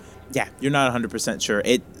 sure? Yeah, you're not 100% sure.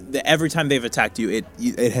 Every time they've attacked you,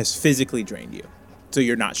 it has physically drained you. So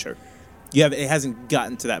you're not sure. It hasn't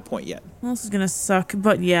gotten to that point yet. Well, this is going to suck,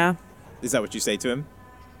 but yeah. Is that what you say to him?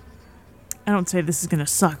 I don't say this is going to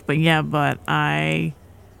suck, but yeah, but I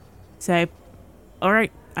say, all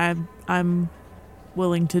right, I'm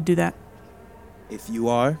willing to do that. If you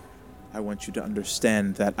are, I want you to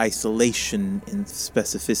understand that isolation and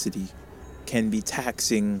specificity can be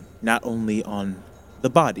taxing not only on the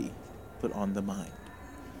body, but on the mind.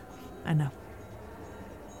 I know.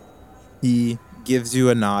 He gives you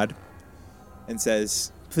a nod and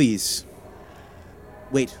says, "Please,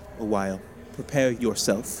 wait a while. Prepare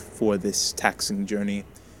yourself for this taxing journey.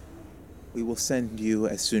 We will send you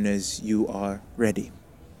as soon as you are ready.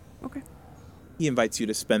 Okay. He invites you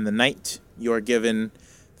to spend the night. You're given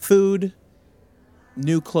food,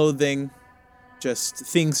 new clothing, just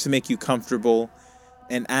things to make you comfortable.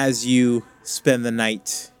 And as you spend the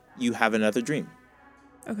night, you have another dream.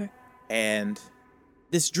 Okay. And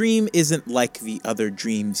this dream isn't like the other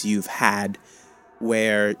dreams you've had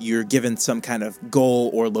where you're given some kind of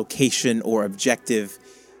goal or location or objective.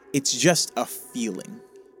 It's just a feeling.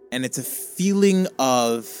 And it's a feeling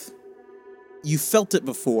of, you felt it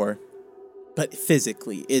before, but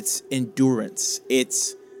physically. It's endurance.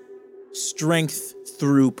 It's strength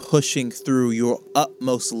through pushing through your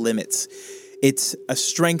utmost limits. It's a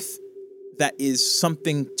strength that is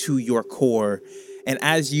something to your core. And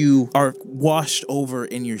as you are washed over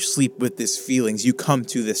in your sleep with these feelings, you come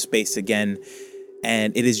to this space again,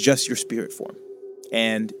 and it is just your spirit form.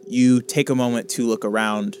 And you take a moment to look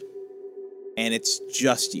around, and it's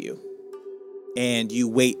just you. And you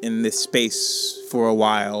wait in this space for a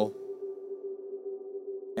while,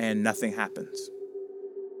 and nothing happens.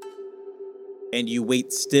 And you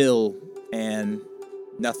wait still, and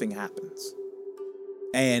nothing happens.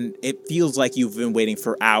 And it feels like you've been waiting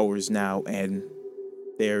for hours now, and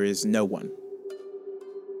there is no one.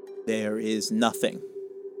 There is nothing.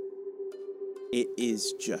 It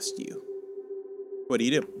is just you. What do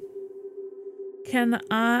you do?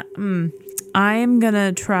 I'm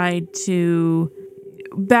gonna try to...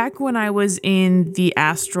 Back when I was in the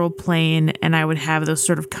astral plane and I would have those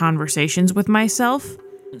sort of conversations with myself,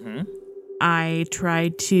 I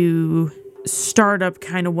tried to start up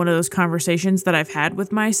kind of one of those conversations that I've had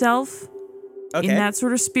with myself in that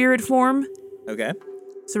sort of spirit form. Okay.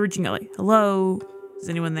 So reaching out like, hello, is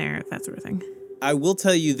anyone there? That sort of thing. I will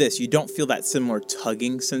tell you this, you don't feel that similar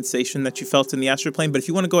tugging sensation that you felt in the astral plane, but if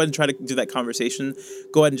you want to go ahead and try to do that conversation,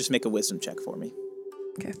 go ahead and just make a wisdom check for me.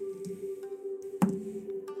 Okay.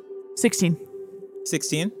 16.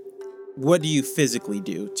 16? What do you physically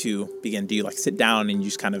do to begin? Do you like sit down and you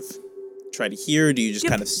just kind of try to hear? Do you just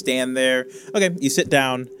kind of stand there? Okay, you sit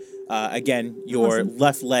down. Again, your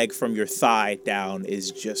left leg from your thigh down is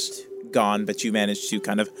just gone, but you manage to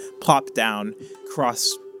kind of plop down,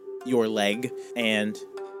 cross your leg, and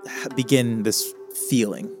begin this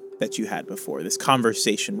feeling that you had before, this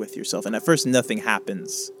conversation with yourself. And at first, nothing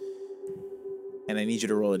happens. And I need you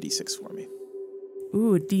to roll a d6 for me.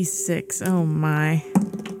 Ooh, d6. Oh, my.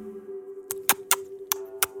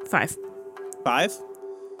 5. 5?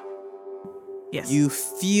 Yes. You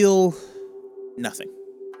feel nothing.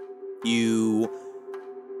 You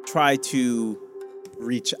try to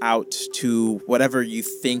reach out to whatever you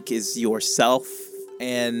think is yourself,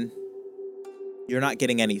 and you're not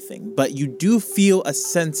getting anything. But you do feel a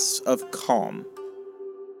sense of calm.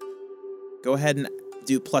 Go ahead and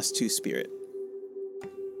do +2 spirit.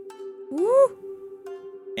 Woo!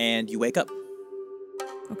 And you wake up.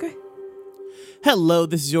 Okay. Hello,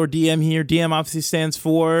 this is your DM here. DM obviously stands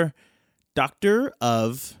for Doctor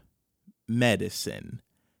of Medicine.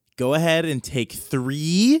 Go ahead and take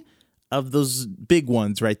 3 of those big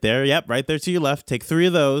ones right there. Yep, right there to your left. Take 3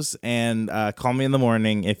 of those and call me in the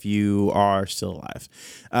morning if you are still alive.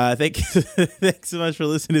 Thanks so much for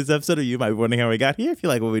listening to this episode. Or you might be wondering how we got here. If you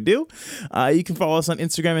like what we do, you can follow us on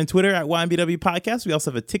Instagram and Twitter at YMBW Podcast. We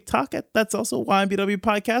also have a TikTok that's also YMBW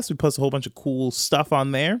Podcast. We post a whole bunch of cool stuff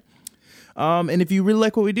on there. And if you really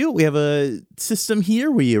like what we do, we have a system here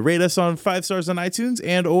where you rate us on 5 stars on iTunes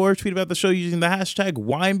and or tweet about the show using the hashtag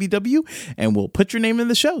YMBW, and we'll put your name in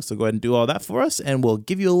the show. So go ahead and do all that for us, and we'll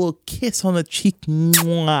give you a little kiss on the cheek.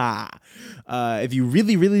 Mwah. If you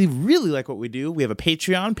really, really, really like what we do, we have a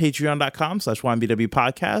Patreon, patreon.com/YMBW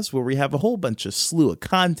podcast, where we have a whole bunch of slew of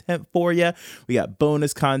content for you. We got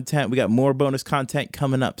bonus content. We got more bonus content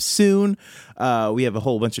coming up soon. We have a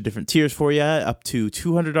whole bunch of different tiers for you, up to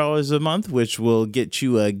 $200 a month, which will get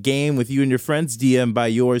you a game with you and your friends, DM by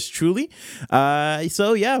yours truly.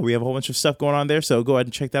 So yeah, we have a whole bunch of stuff going on there. So go ahead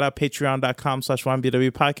and check that out,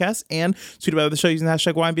 patreon.com/YMBW podcast, and tweet about the show using the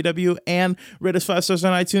hashtag YMBW, and rate us 5 stars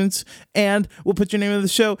on iTunes, and we'll put your name in the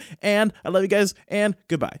show. And I love you guys, and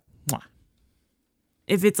goodbye. Mwah.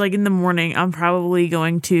 If it's like in the morning, I'm probably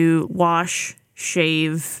going to wash,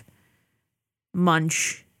 shave,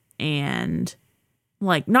 munch, and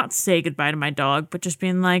like not say goodbye to my dog, but just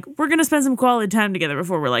being like, we're going to spend some quality time together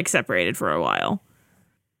before we're like separated for a while.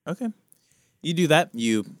 Okay. You do that.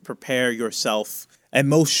 You prepare yourself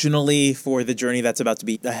emotionally for the journey that's about to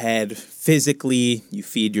be ahead. Physically, you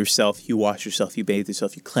feed yourself, you wash yourself, you bathe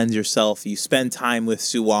yourself, you cleanse yourself, you spend time with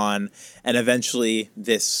Suwan, and eventually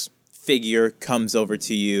this figure comes over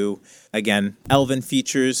to you. Again, elven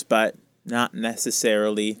features, but not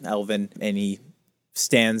necessarily elven any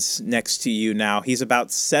stands next to you now. He's about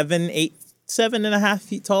 7.5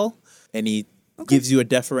 feet tall, and he gives you a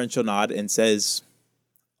deferential nod and says,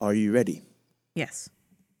 "Are you ready?" Yes.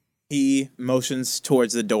 He motions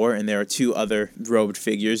towards the door, and there are two other robed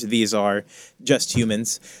figures. These are just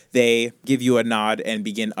humans. They give you a nod and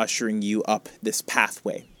begin ushering you up this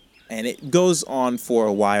pathway. And it goes on for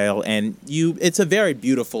a while, and it's a very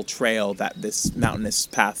beautiful trail that this mountainous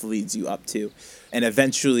path leads you up to. And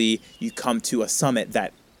eventually you come to a summit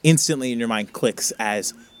that instantly in your mind clicks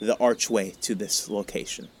as the archway to this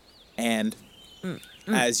location. And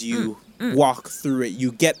as you walk through it,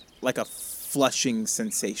 you get like a flushing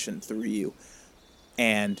sensation through you.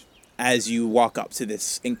 And as you walk up to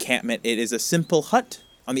this encampment, it is a simple hut.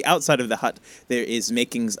 On the outside of the hut, there is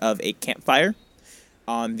makings of a campfire.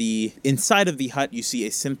 On the inside of the hut, you see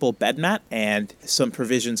a simple bed mat and some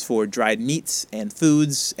provisions for dried meats and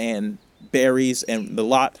foods and berries and the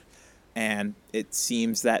lot. And it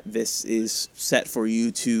seems that this is set for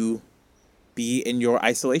you to be in your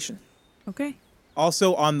isolation. Okay.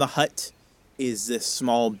 Also on the hut is this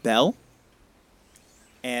small bell.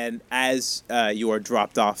 And as you are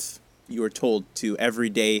dropped off, you are told to every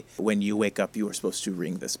day when you wake up, you are supposed to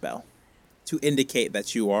ring this bell to indicate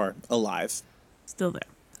that you are alive. Still there.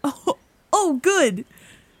 Oh, good.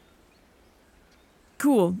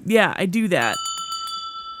 Cool. Yeah, I do that.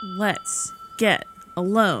 Let's get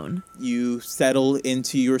alone. You settle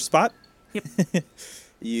into your spot. Yep.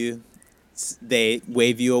 They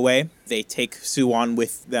wave you away. They take Suwon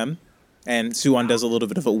with them. And Suwon does a little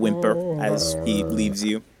bit of a whimper as he leaves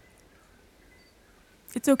you.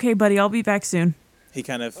 It's okay, buddy. I'll be back soon. He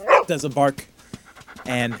kind of does a bark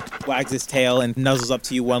and wags his tail and nuzzles up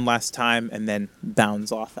to you one last time and then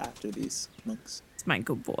bounds off after these monks. It's my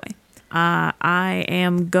good boy.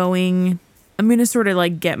 I'm going to sort of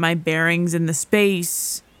like get my bearings in the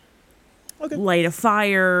space, light a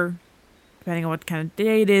fire, depending on what kind of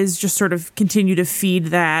day it is, just sort of continue to feed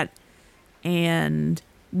that. And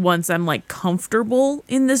once I'm like comfortable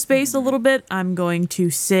in the space a little bit, I'm going to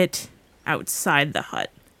sit outside the hut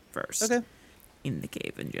first. Okay. In the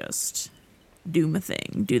cave and just do my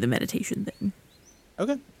thing, do the meditation thing.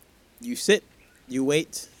 Okay. You sit, you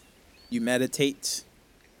wait, you meditate,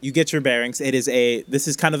 you get your bearings. This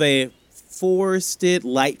is kind of a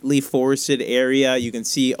lightly forested area. You can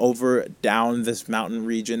see down this mountain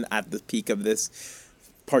region at the peak of this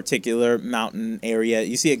particular mountain area.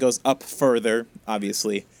 You see it goes up further,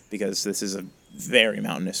 obviously, because this is a very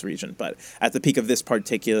mountainous region. But at the peak of this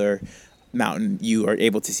particular mountain, you are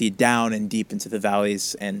able to see down and deep into the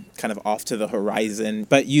valleys and kind of off to the horizon.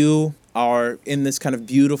 But you are in this kind of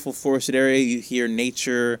beautiful forested area. You hear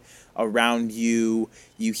nature around you.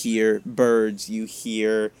 You hear birds. You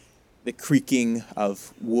hear the creaking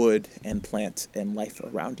of wood and plant and life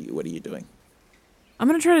around you. What are you doing? I'm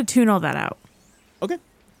going to try to tune all that out. Okay.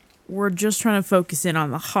 We're just trying to focus in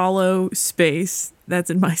on the hollow space that's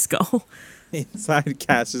in my skull. Inside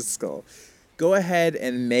Cash's skull. Go ahead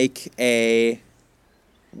and make a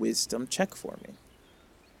wisdom check for me.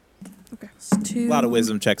 Okay. A lot of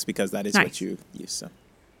wisdom checks because that is Nice. what you use. So.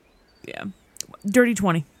 Yeah. Dirty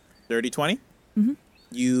 20. 30-20? Mm-hmm.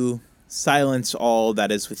 You silence all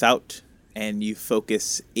that is without, and you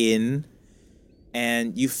focus in,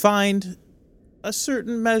 and you find a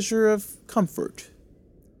certain measure of comfort.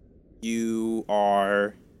 You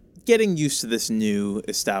are getting used to this new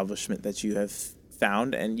establishment that you have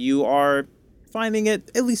found, and you are finding it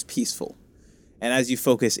at least peaceful. And as you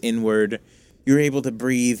focus inward, you're able to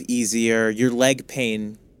breathe easier. Your leg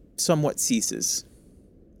pain somewhat ceases.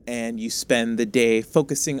 And you spend the day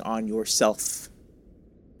focusing on yourself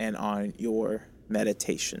and on your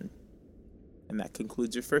meditation. And that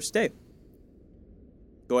concludes your first day.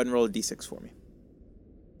 Go ahead and roll a d6 for me.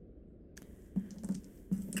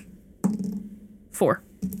 4.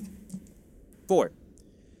 4.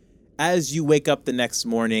 As you wake up the next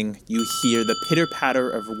morning, you hear the pitter-patter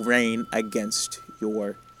of rain against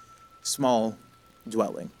your small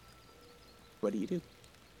dwelling. What do you do?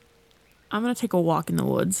 I'm going to take a walk in the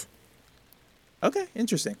woods. Okay,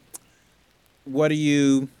 interesting. Are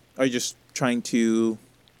you just trying to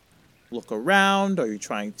look around? Are you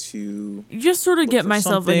trying to Just sort of look get for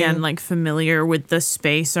myself something? again like familiar with the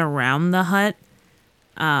space around the hut.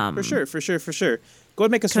 For sure. Go ahead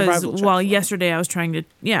and make a Because survival check. while yesterday I was trying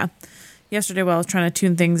to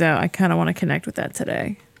tune things out, I kind of want to connect with that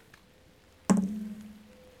today.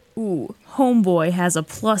 Ooh, homeboy has a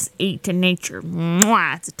 +8 to nature.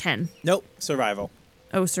 Mwah, it's a 10. Nope, survival.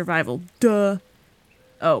 Oh, survival. Duh.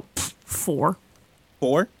 Oh, 4.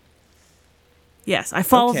 4? Yes, I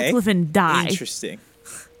fall off Okay. a cliff and die. Interesting.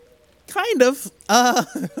 Kind of.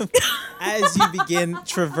 As you begin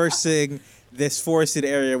traversing this forested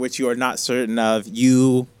area, which you are not certain of,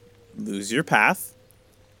 you lose your path.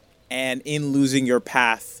 And in losing your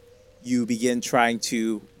path, you begin trying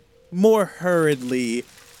to more hurriedly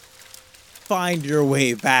find your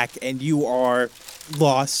way back, and you are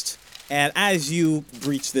lost. And as you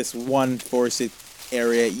breach this one forested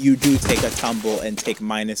area, you do take a tumble and take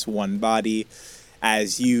 -1 body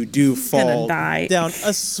as you do fall die. down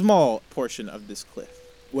a small portion of this cliff.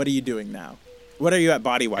 What are you doing now? What are you at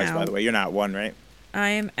body-wise, by the way? You're not 1, right? I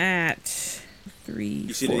am at 3,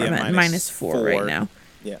 You see 4. that you I'm have at -4 right now.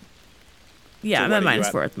 Yeah. Yeah, So I'm what at are you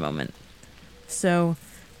 -4 at the moment. So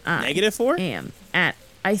I -4? am at,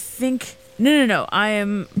 I think, no. I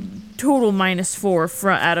am total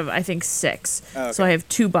 -4 out of, I think, 6. Oh, okay. So I have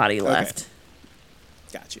 2 body left.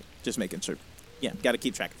 Got you. Just making sure. Yeah, got to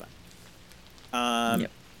keep track of that.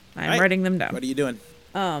 Yep. I'm right. writing them down. What are you doing?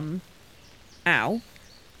 Ow.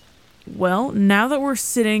 Well, now that we're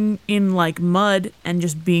sitting in, like, mud and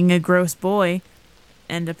just being a gross boy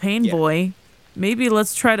and a pain boy, maybe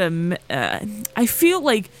let's try to... I feel,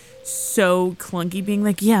 like, so clunky being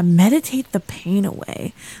like, yeah, meditate the pain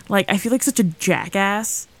away. Like, I feel like such a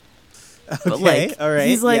jackass. Okay, But, like, all right.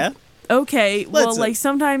 he's like, yeah. okay, well, Listen, like,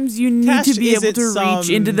 sometimes you need Cash to be able isn't to reach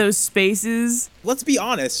into some- those spaces. Let's be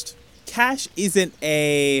honest. Cash isn't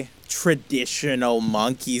a traditional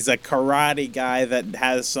monk. He's a karate guy that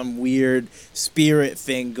has some weird spirit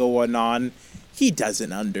thing going on. He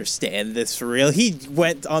doesn't understand this for real. He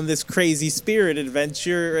went on this crazy spirit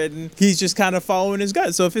adventure and he's just kind of following his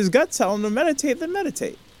gut. So if his gut's telling him to meditate, then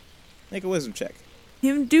meditate. Make a wisdom check.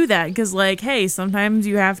 Him do that because, like, hey, sometimes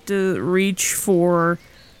you have to reach for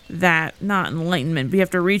that, not enlightenment, but you have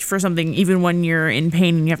to reach for something even when you're in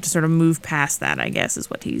pain, and you have to sort of move past that, I guess, is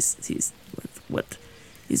what he's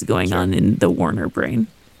going on in the Warner brain.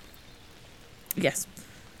 Yes.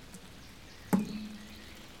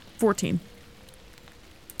 14.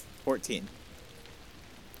 14.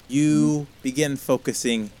 You begin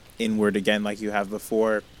focusing inward again like you have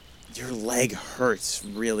before. Your leg hurts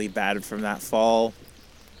really bad from that fall.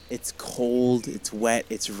 It's cold, it's wet,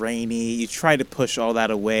 it's rainy. You try to push all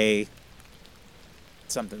that away.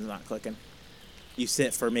 Something's not clicking. You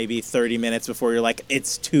sit for maybe 30 minutes before you're like,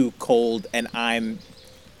 it's too cold and I'm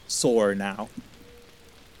sore now.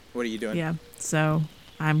 What are you doing? Yeah, so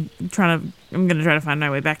I'm going to try to find my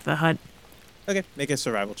way back to the hut. Okay, make a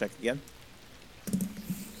survival check again.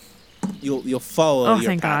 You'll follow Oh, your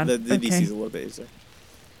thank path. God. The DC Okay. is a little bit easier.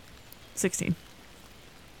 16.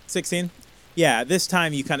 16. Yeah, this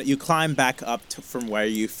time you climb back up from where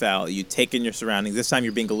you fell. You take in your surroundings. This time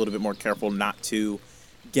you're being a little bit more careful not to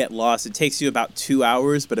get lost. It takes you about 2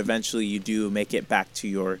 hours, but eventually you do make it back to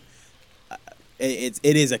your. It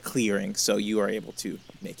is a clearing, so you are able to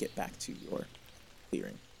make it back to your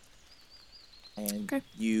clearing. And Okay.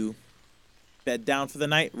 you bed down for the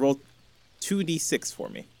night. Roll 2d6 for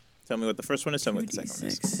me. Tell me what the first one is. Tell me what the second one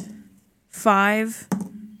is. 2d6. 5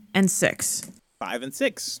 and 6. 5 and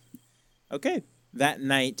 6. Okay. That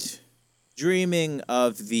night, dreaming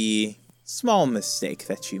of the small mistake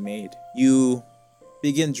that you made, you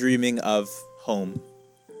begin dreaming of home.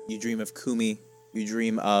 You dream of Kumi. You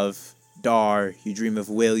dream of Dar. You dream of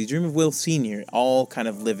Will. You dream of Will Sr., all kind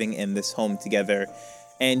of living in this home together.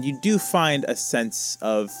 And you do find a sense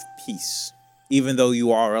of peace. Even though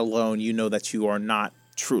you are alone, you know that you are not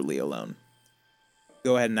truly alone.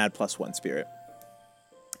 Go ahead and add +1 spirit.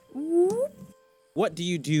 What do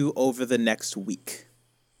you do over the next week?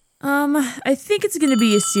 I think it's going to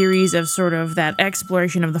be a series of sort of that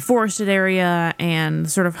exploration of the forested area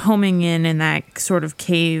and sort of homing in that sort of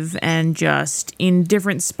cave and just in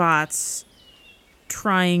different spots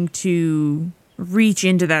trying to reach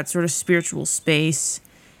into that sort of spiritual space.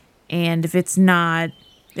 And if it's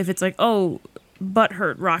like, oh, butt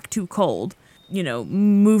hurt, rock too cold,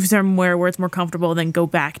 move somewhere where it's more comfortable, then go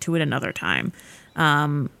back to it another time.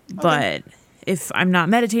 But if I'm not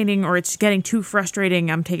meditating or it's getting too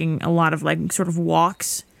frustrating, I'm taking a lot of like sort of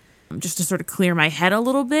walks just to sort of clear my head a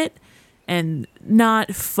little bit and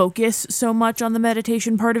not focus so much on the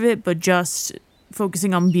meditation part of it, but just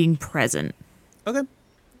focusing on being present. Okay.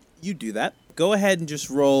 You do that. Go ahead and just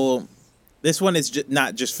roll. This one is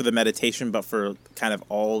not just for the meditation, but for kind of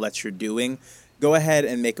all that you're doing. Go ahead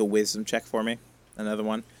and make a wisdom check for me. Another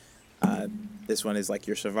one. This one is like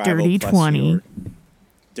your survival. Dirty plus 20. your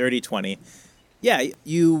dirty 20. Yeah,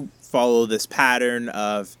 you follow this pattern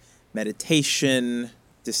of meditation,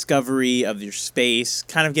 discovery of your space,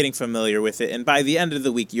 kind of getting familiar with it. And by the end of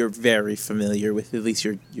the week, you're very familiar with at least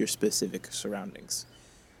your specific surroundings.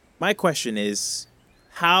 My question is,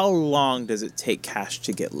 how long does it take Cash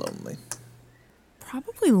to get lonely?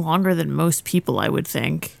 Probably longer than most people, I would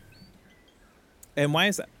think. And why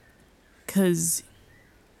is that? Because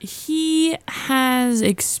he has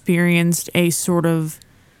experienced a sort of,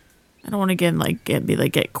 I don't want to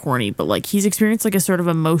get corny, but like he's experienced like a sort of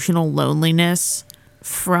emotional loneliness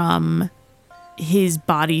from his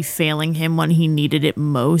body failing him when he needed it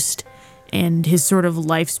most, and his sort of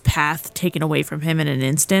life's path taken away from him in an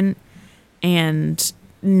instant, and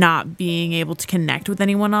not being able to connect with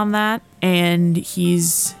anyone on that. And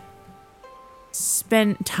he's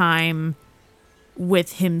spent time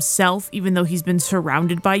with himself, even though he's been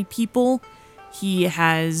surrounded by people. He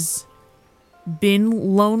has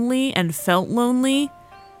been lonely and felt lonely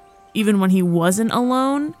even when he wasn't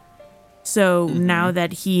alone. So now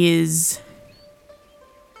that he's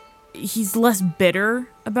less bitter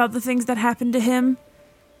about the things that happened to him,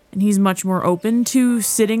 and he's much more open to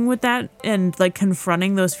sitting with that and like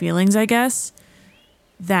confronting those feelings, I guess,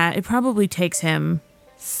 that it probably takes him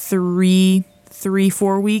 4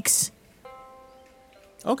 weeks.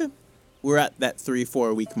 Okay. We're at that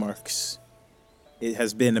 3-4 week marks. It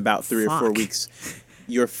has been about 3 or 4 weeks.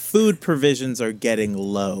 Your food provisions are getting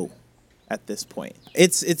low at this point.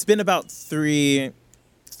 It's been about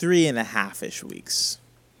 3.5-ish weeks.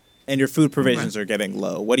 And your food provisions are getting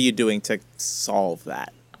low. What are you doing to solve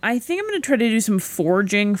that? I think I'm going to try to do some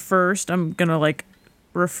foraging first. I'm going to like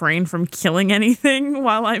refrain from killing anything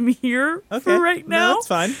while I'm here for right now. No, that's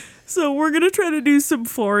fine. So we're going to try to do some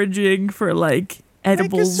foraging for like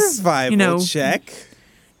edibles. Make a survival check.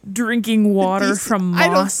 Drinking water from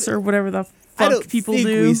moss or whatever the fuck people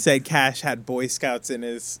do. We said Cash had Boy Scouts in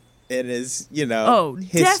his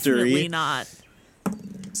history. Definitely not.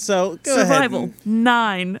 So go survival ahead.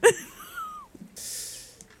 9.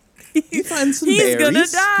 You find some He's berries. Gonna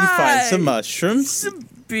die. You find some mushrooms. Some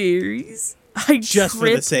berries. I just for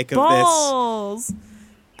the sake balls. of this.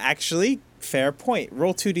 Actually, fair point.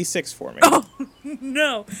 Roll 2d6 for me. Oh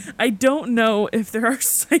no! I don't know if there are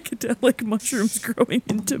psychedelic mushrooms growing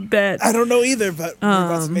in Tibet. I don't know either, but we're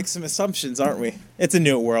about to make some assumptions, aren't we? It's a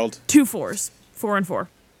new world. 2 4s. 4 and 4.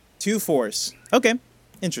 2 4s. Okay,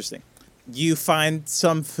 interesting. You find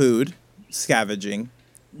some food, scavenging.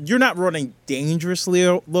 You're not running dangerously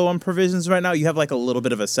low on provisions right now. You have like a little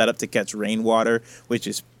bit of a setup to catch rainwater, which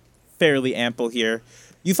is fairly ample here.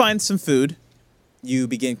 You find some food. You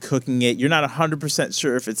begin cooking it. You're not 100%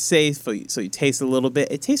 sure if it's safe, so you taste a little bit.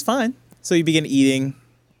 It tastes fine. So you begin eating.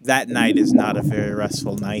 That night is not a very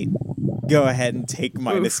restful night. Go ahead and take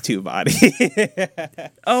 -2 body.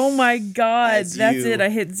 Oh my god, that's it. I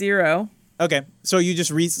hit 0. Okay, so you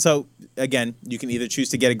just so again, you can either choose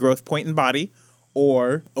to get a growth point in body,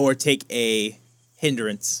 or take a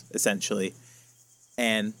hindrance essentially,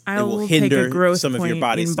 and it will hinder some of your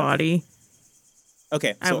body stuff. Body.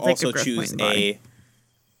 Okay, so also choose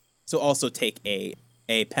So also take a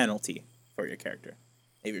penalty for your character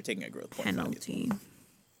if you're taking a growth point. Penalty.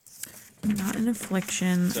 Not an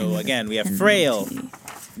affliction. So again, we have frail,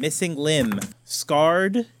 missing limb,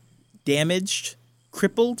 scarred, damaged,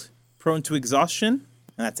 crippled, prone to exhaustion,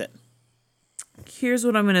 and that's it. Here's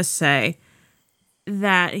what I'm going to say.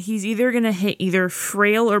 That he's either going to hit either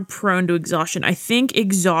frail or prone to exhaustion. I think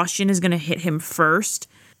exhaustion is going to hit him first.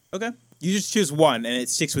 Okay. You just choose one, and it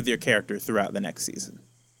sticks with your character throughout the next season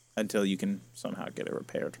until you can somehow get it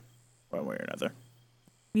repaired one way or another.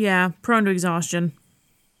 Yeah, prone to exhaustion.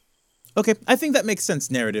 Okay, I think that makes sense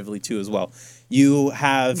narratively, too, as well. You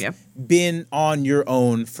have been on your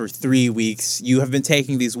own for 3 weeks. You have been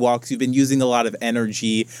taking these walks. You've been using a lot of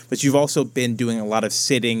energy, but you've also been doing a lot of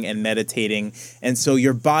sitting and meditating. And so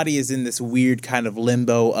your body is in this weird kind of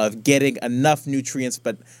limbo of getting enough nutrients,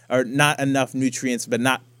 but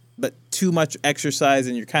too much exercise,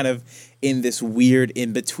 and you're kind of in this weird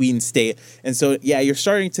in-between state. And so, yeah, you're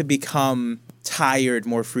starting to become tired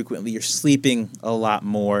more frequently. You're sleeping a lot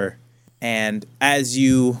more. And as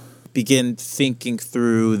you begin thinking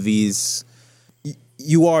through these,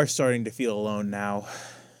 you are starting to feel alone now.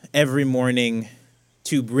 Every morning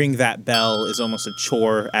to ring that bell is almost a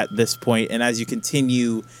chore at this point. And as you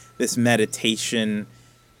continue this meditation,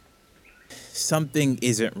 something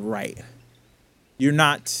isn't right. You're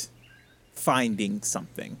not finding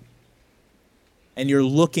something. And you're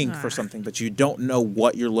looking for something, but you don't know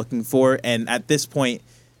what you're looking for. And at this point,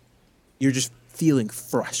 you're just feeling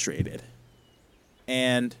frustrated.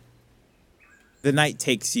 And the night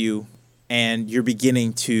takes you, and you're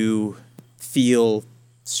beginning to feel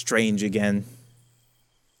strange again.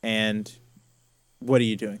 And what are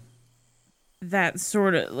you doing? That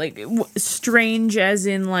sort of like strange as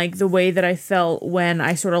in like the way that I felt when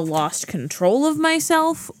I sort of lost control of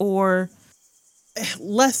myself, or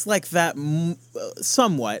less like that,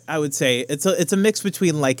 somewhat, I would say. It's a mix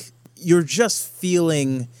between, like, you're just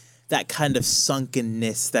feeling that kind of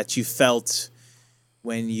sunkenness that you felt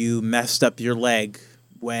when you messed up your leg,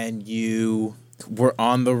 when you were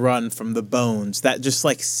on the run from the bones, that just,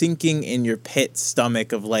 like, sinking in your pit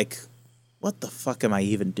stomach of, like, what the fuck am I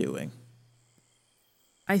even doing?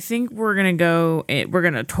 I think we're going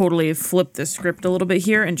to totally flip the script a little bit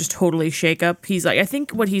here and just totally shake up. He's like, I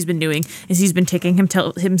think what he's been doing is he's been taking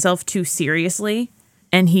himself too seriously,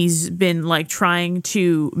 and he's been, like, trying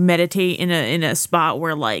to meditate in a spot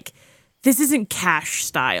where, like, this isn't Cash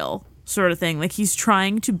style sort of thing. Like, he's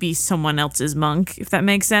trying to be someone else's monk, if that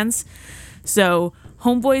makes sense. So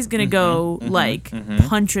Homeboy's going to go,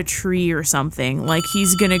 punch a tree or something. Like,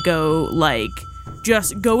 he's going to go, like,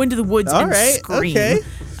 just go into the woods and scream. Okay.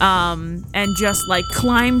 And just, like,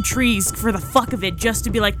 climb trees for the fuck of it, just to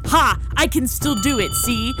be like, ha, I can still do it,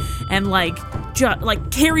 see? And, like,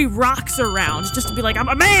 carry rocks around just to be like, I'm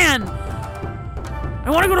a man! I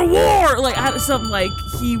want to go to war! Like, something like,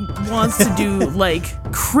 he wants to do, like,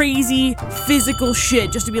 crazy physical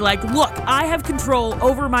shit just to be like, look, I have control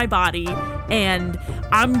over my body, and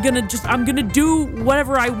I'm gonna do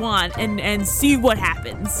whatever I want and see what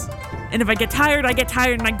happens. And if I get tired, I get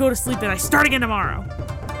tired, and I go to sleep, and I start again tomorrow.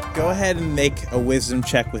 Go ahead and make a wisdom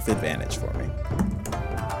check with advantage for me.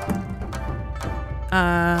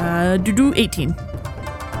 18.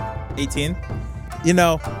 18? You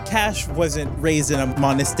know, Cash wasn't raised in a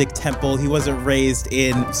monastic temple. He wasn't raised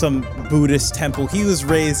in some Buddhist temple. He was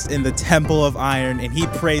raised in the Temple of Iron, and he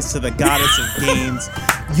prays to the goddess of games.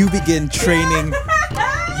 You begin training.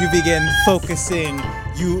 You begin focusing.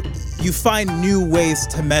 You find new ways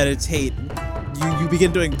to meditate. You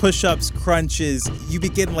begin doing push-ups, crunches. You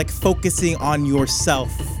begin, like, focusing on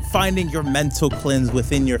yourself, finding your mental cleanse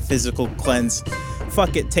within your physical cleanse.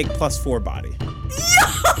 Fuck it, take +4 body.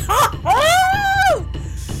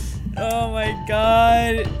 Oh my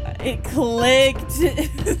god, it clicked.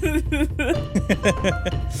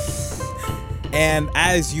 And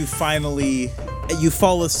as you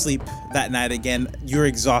fall asleep that night again, you're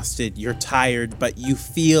exhausted, you're tired, but you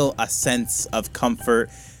feel a sense of comfort.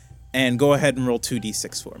 And go ahead and roll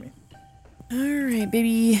 2d6 for me. All right,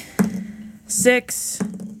 baby. 6.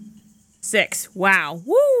 Wow.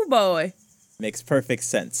 Woo, boy. Makes perfect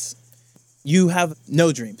sense. You have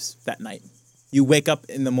no dreams that night. You wake up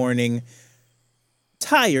in the morning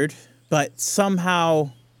tired, but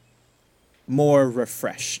somehow more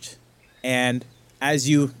refreshed. And as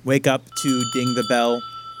you wake up to ding the bell,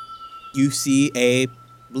 you see a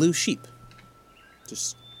blue sheep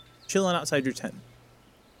just chilling outside your tent.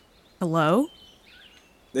 Hello?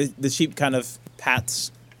 The sheep kind of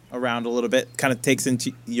pats around a little bit, kind of takes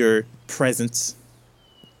into your presence.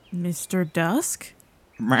 Mr. Dusk?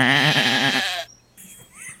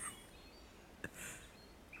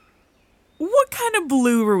 What kind of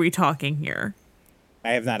blue are we talking here?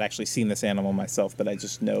 I have not actually seen this animal myself, but I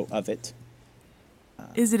just know of it.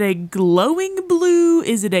 Is it a glowing blue?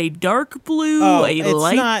 Is it a dark blue? Oh, a it's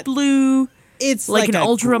light not- blue? It's Like an a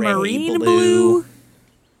ultramarine gray blue?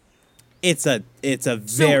 It's a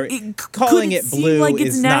very it calling could it seem blue like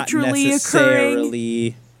it's is not naturally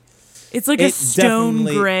necessarily. It's like a It stone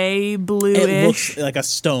definitely- gray bluish. It looks like a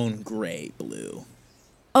stone gray blue.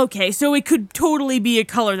 Okay, so it could totally be a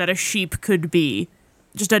color that a sheep could be.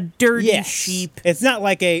 Just a dirty Yes, sheep It's not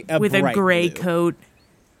like a with a bright gray blue. coat.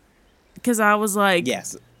 Because I was like,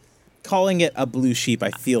 Yes, calling it a blue sheep,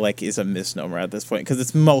 I feel like is a misnomer at this point because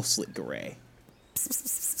it's mostly gray.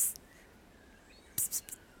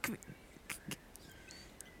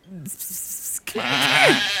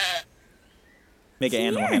 Make an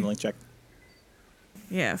animal handling check.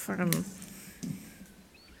 yeah, fucking.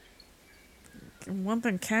 One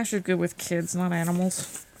thing, Cash is good with kids, not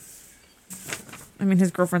animals. I mean,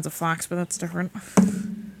 his girlfriend's a fox, but that's different.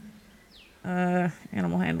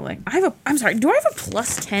 Animal handling. I'm sorry, do I have a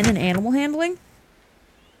 +10 in animal handling?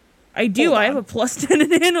 I do. Hold I on. have a +10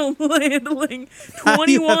 in animal handling.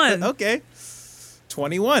 21. Okay.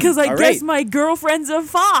 21. Because I All guess right. my girlfriend's a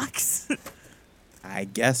fox. I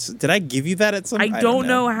guess. Did I give you that at some I don't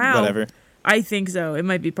know how. Whatever. I think so. It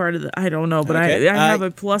might be part of the. I don't know, but Okay, I have a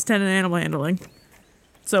 +10 in animal handling.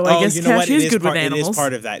 So I Oh, guess you know Cash what? It is is good part, with It animals. is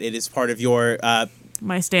part of that. It is part of your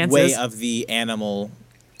My stance way is. of the animal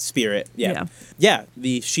spirit. Yeah. Yeah. Yeah.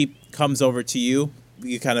 The sheep comes over to you.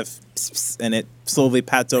 You kind of, pss, pss, and it slowly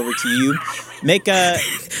pats over to you. Make a,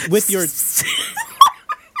 with your,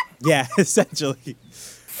 yeah, essentially.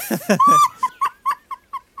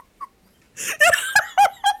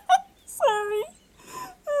 Sorry.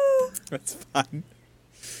 That's fine.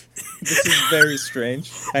 This is very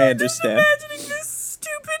strange. I understand. Imagining this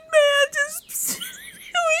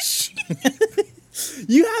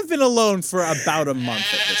been alone for about a month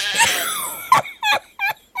at this point.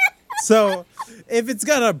 So, if it's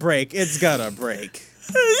gonna break, it's gonna break.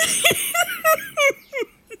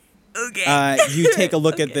 Okay. You take a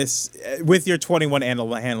look at this. With your 21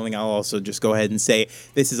 animal handling, I'll also just go ahead and say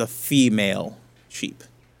this is a female sheep.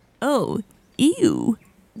 Oh, ew.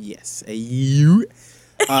 Yes, a you.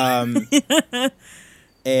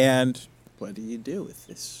 And what do you do with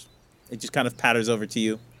this? It just kind of patters over to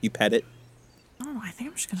you. You pet it. Oh, I think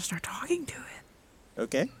I'm just gonna start talking to it.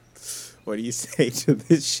 Okay. What do you say to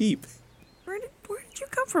this sheep? Where did you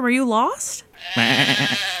come from? Are you lost?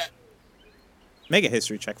 Make a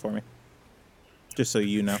history check for me. Just so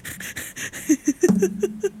you know.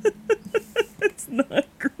 It's not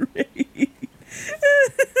great.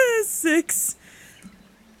 6.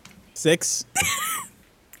 6?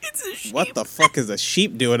 It's a sheep. What the fuck is a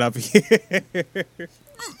sheep doing up here? I don't know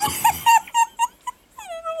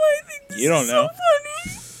why I think this You don't is know. so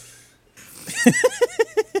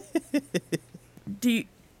funny. Do you...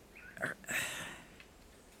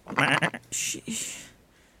 I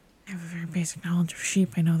have a very basic knowledge of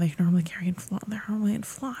sheep. I know they normally carry in they're normally in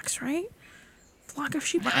flocks, right? Flock of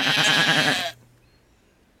sheep.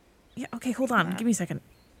 Yeah. Okay. Hold on. Give me a second.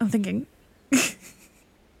 I'm thinking.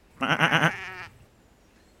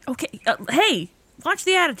 Okay. Hey, watch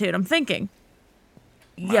the attitude. I'm thinking.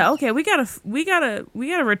 Yeah. Okay. We gotta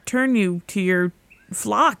return you to your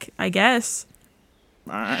flock, I guess.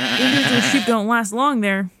 Individual sheep don't last long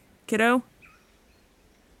there, kiddo.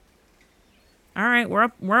 All right, we're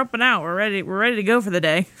up and out. We're ready to go for the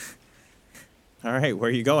day. All right, where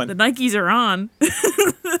are you going? The Nikes are on.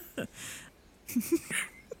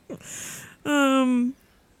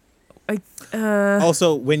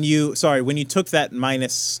 Also, when you took that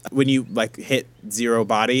minus, when you like hit 0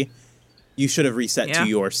 body, you should have reset Yeah. to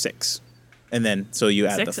your 6, and then so you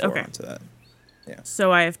add 6? the 4 Okay. onto that.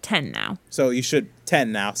 So I have 10 now. So you should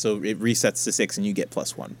 10 now. So it resets to 6, and you get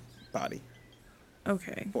 +1 body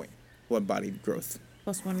Okay. point, 1 body growth.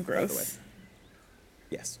 +1 By the way. growth.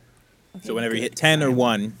 Yes. Okay, So whenever you good. hit 10 or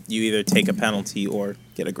 1, you either take a penalty or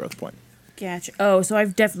get a growth point. Gotcha. Oh, so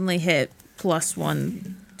I've definitely hit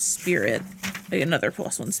 +1 spirit. Like another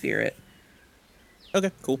 +1 spirit.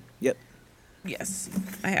 Okay, cool. Yep. Yes,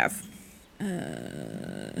 I have.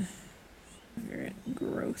 Spirit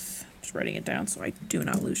growth. Just writing it down so I do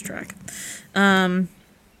not lose track.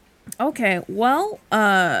 Okay, well,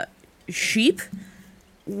 sheep,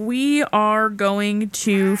 we are going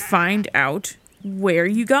to find out where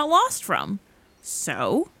you got lost from.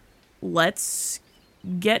 So, let's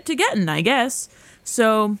get to getting, I guess.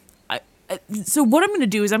 So, so what I'm going to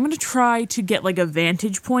do is I'm going to try to get, like, a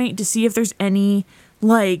vantage point to see if there's any,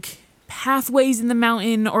 like, pathways in the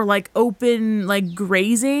mountain or, like, open, like,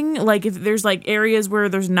 grazing. Like, if there's, like, areas where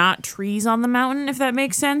there's not trees on the mountain, if that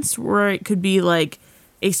makes sense. Where it could be, like,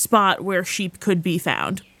 a spot where sheep could be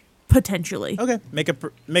found. Potentially. Okay, make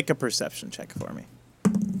a perception check for me.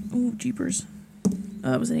 Ooh, jeepers.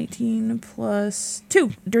 That was an 18 plus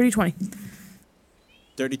 2. Dirty 20.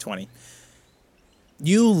 Dirty 20.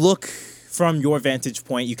 You look from your vantage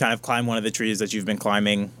point, you kind of climb one of the trees that you've been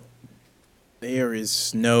climbing. There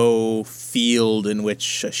is no field in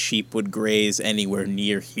which a sheep would graze anywhere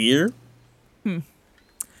near here.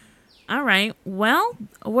 All right. Well,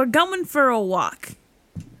 we're going for a walk.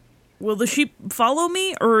 Will the sheep follow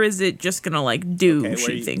me, or is it just gonna like do Okay, where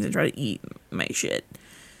sheep you- things and try to eat my shit?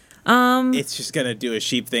 It's just gonna do a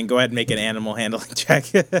sheep thing. Go ahead and make an animal handling check.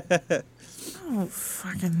 Oh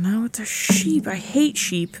fucking no! It's a sheep. I hate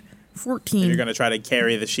sheep. 14. You're gonna try to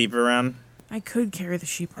carry the sheep around. I could carry the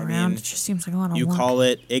sheep around. mean, It just seems like a lot of You work. call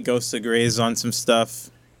it. It goes to graze on some stuff.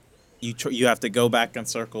 You have to go back and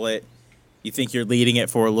circle it. You think you're leading it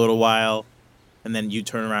for a little while, and then you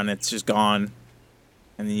turn around and it's just gone.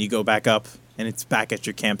 And then you go back up and it's back at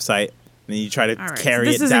your campsite. And then you try to All right, so carry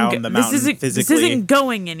this it isn't down the mountain this physically. This isn't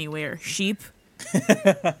going anywhere, sheep.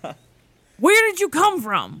 Where did you come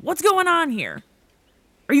from? What's going on here?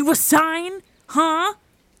 Are you a sign? Huh?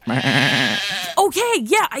 Okay,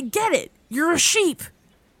 yeah, I get it. You're a sheep.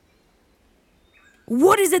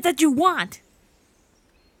 What is it that you want?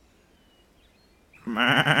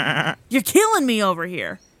 You're killing me over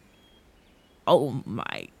here. Oh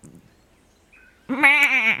my.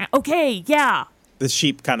 Okay, yeah. The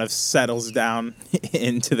sheep kind of settles down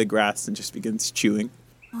into the grass and just begins chewing.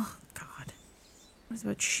 Oh God. What is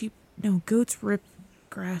about sheep? No, goats rip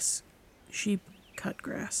grass. Sheep cut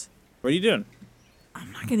grass. What are you doing?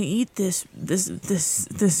 I'm not gonna eat this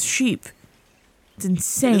sheep. It's It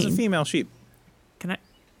insane. is a female sheep. Can I?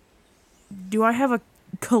 Do I have a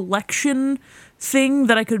collection thing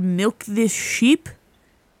that I could milk this sheep?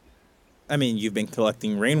 I mean, you've been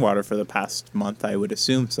collecting rainwater for the past month, I would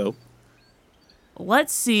assume so.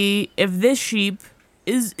 Let's see if this sheep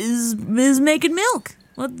is making milk.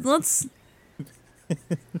 Let's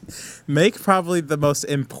Make probably the most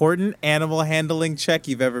important animal handling check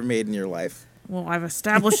you've ever made in your life. Well, I've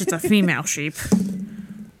established it's a female sheep.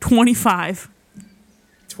 25.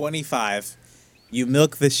 25. You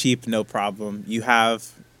milk the sheep, no problem. You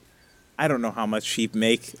have, I don't know how much sheep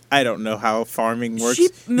make. I don't know how farming works.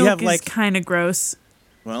 Sheep you milk have is kind of gross.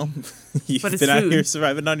 well, you've But it's been out food. here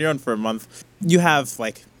surviving on your own for a month. You have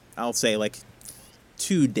I'll say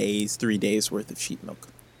 2 days, 3 days worth of sheep milk.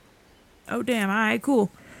 Oh, damn. All right, cool.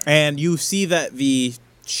 And you see that the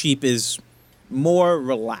sheep is more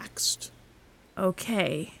relaxed.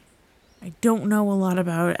 Okay. I don't know a lot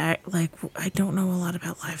about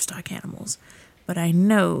livestock animals, but I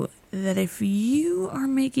know that if you are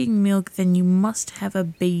making milk, then you must have a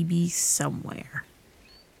baby somewhere.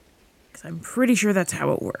 Because I'm pretty sure that's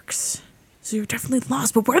how it works. So you're definitely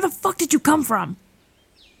lost, but where the fuck did you come from?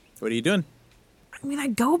 What are you doing? I mean, I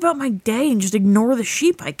go about my day and just ignore the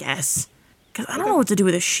sheep, I guess. Because I don't know what to do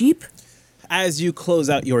with a sheep. As you close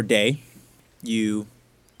out your day, you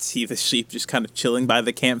see the sheep just kind of chilling by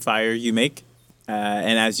the campfire you make.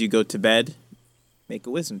 And as you go to bed, make a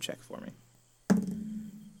wisdom check for me.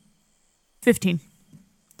 15.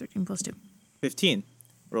 13 plus 2. 15.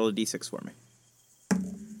 Roll a d6 for me.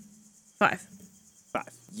 5. 5.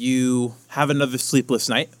 You have another sleepless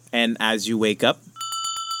night, and as you wake up,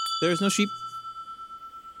 there is no sheep.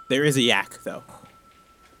 There is a yak, though.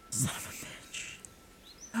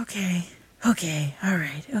 Okay, all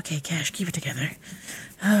right. Okay, Cash, keep it together.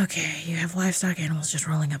 Okay, you have livestock animals just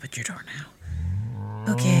rolling up at your door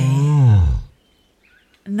now. Okay.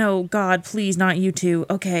 No, God, please, not you two.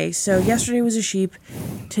 Okay, so yesterday was a sheep.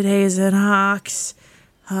 Today is an ox.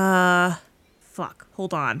 Fuck,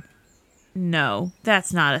 hold on. No,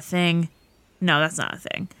 that's not a thing. That's not a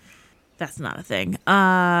thing.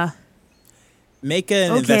 Make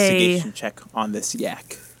an Okay. investigation check on this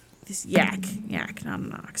yak. This yak, not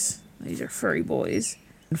an ox. These are furry boys.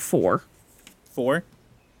 4. 4.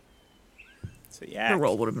 So The yak.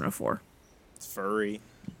 roll would have been a 4. It's furry.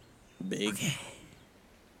 Big. Okay.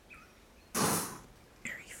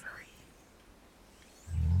 Very furry.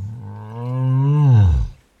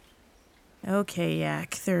 Okay,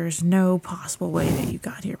 Yak, there's no possible way that you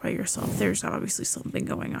got here by yourself. There's obviously something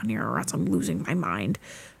going on here, or else I'm losing my mind.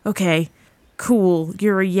 Okay, cool.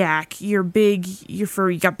 You're a yak. You're big. You're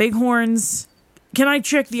furry. You got big horns. Can I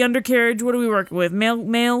check the undercarriage? What are we working with?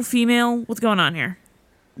 Male, female? What's going on here?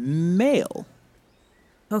 Male.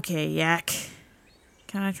 Okay, Yak.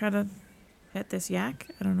 Can I try to pet this yak?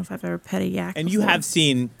 I don't know if I've ever pet a yak And before. you have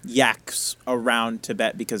seen yaks around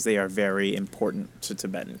Tibet because they are very important to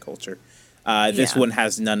Tibetan culture. This Yeah. one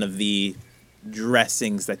has none of the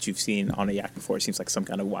dressings that you've seen on a yak before. It seems like some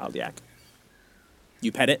kind of wild yak.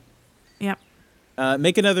 You pet it. Yep.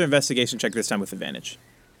 Make another investigation check, this time with advantage.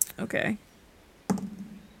 Okay.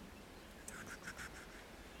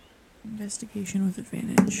 Investigation with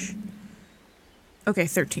advantage. Okay,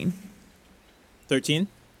 13. 13.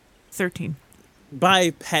 13.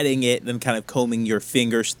 By petting it and kind of combing your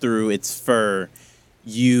fingers through its fur,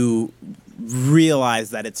 you realize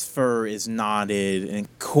that its fur is knotted and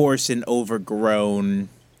coarse and overgrown.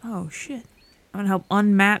 Oh, shit. I'm gonna help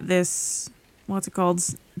unmat this, what's it called,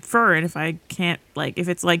 fur, and if I can't, if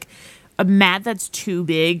it's, a mat that's too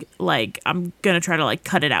big, I'm gonna try to,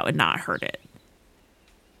 cut it out and not hurt it.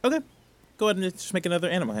 Okay. Go ahead and just make another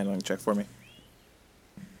animal handling check for me.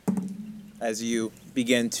 As you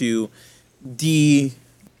begin to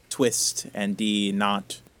de-twist and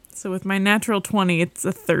de-knot. So with my natural 20, it's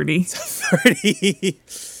a 30. 30.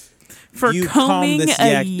 For You calm combing this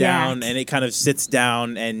a yak yak down, and it kind of sits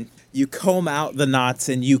down, and you comb out the knots,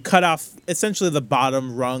 and you cut off essentially the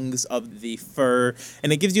bottom rungs of the fur,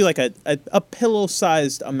 and it gives you a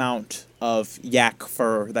pillow-sized amount of yak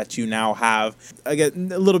fur that you now have.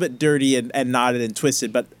 Again, a little bit dirty and knotted and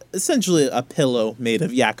twisted, but essentially a pillow made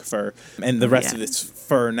of yak fur. And the rest of its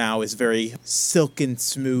fur now is very silken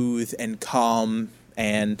smooth and calm,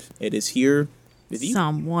 and it is here with you.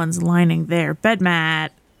 Someone's lining their bed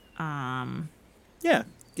mat. Yeah,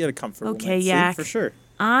 get a comfortable Okay, night's sleep yak. for sure.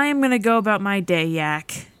 I'm gonna go about my day,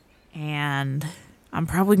 Yak, and I'm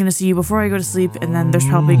probably gonna see you before I go to sleep, and then there's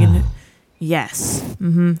probably gonna... Yes,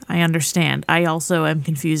 I understand. I also am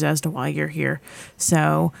confused as to why you're here.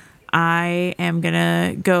 So I am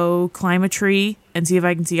gonna go climb a tree and see if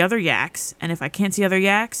I can see other yaks, and if I can't see other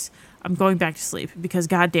yaks, I'm going back to sleep, because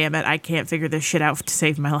god damn it, I can't figure this shit out to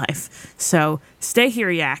save my life. So stay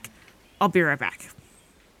here, Yak. I'll be right back.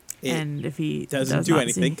 It and if he doesn't does do not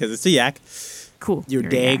anything see- because it's a yak. Cool. Your You're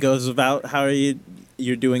a day yak. goes about how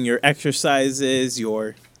you're doing your exercises,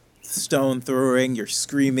 your stone throwing, you're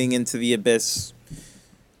screaming into the abyss.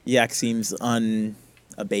 Yak seems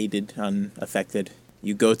unabated, unaffected.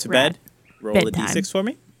 You go to Rad. bed. Roll Bedtime. a d6 for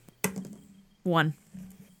me. 1.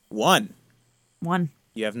 1. 1.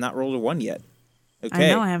 You have not rolled a 1 yet.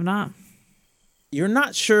 Okay. I know I have not. You're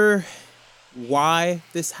not sure why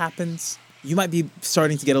this happens. You might be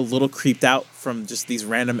starting to get a little creeped out from just these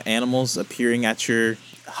random animals appearing at your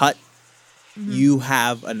hut. You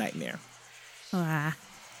have a nightmare. Ah.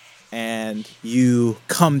 And you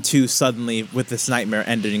come to suddenly with this nightmare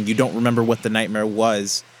ending. You don't remember what the nightmare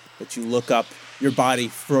was, but you look up, your body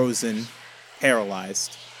frozen,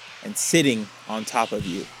 paralyzed, and sitting on top of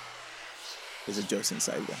you is a Josin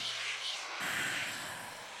Saigwa.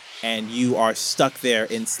 And you are stuck there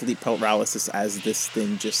in sleep paralysis as this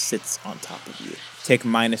thing just sits on top of you. Take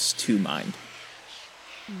 -2 mind.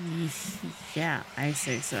 Yeah, I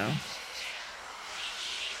say so.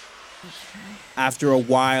 After a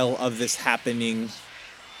while of this happening,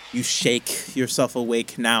 you shake yourself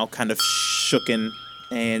awake now, kind of shooken,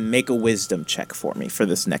 and make a wisdom check for me for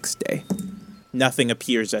this next day. Nothing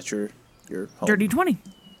appears at your home. Dirty 20.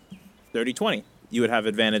 30-20. You would have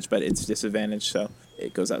advantage, but it's disadvantage, so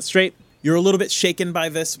it goes out straight. You're a little bit shaken by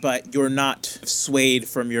this, but you're not swayed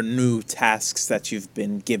from your new tasks that you've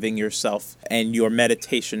been giving yourself, and your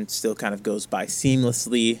meditation still kind of goes by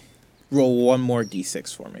seamlessly. Roll one more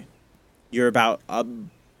d6 for me. You're about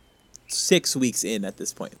 6 weeks in at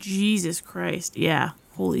this point. Jesus Christ. Yeah.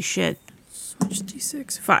 Holy shit. Switch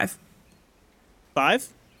D6. 5. 5?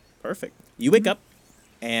 Perfect. You wake up,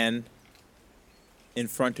 and in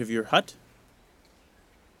front of your hut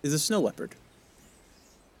is a snow leopard.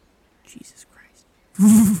 Jesus Christ.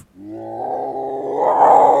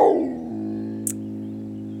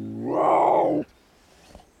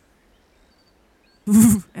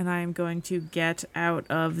 And I am going to get out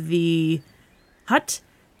of the hut,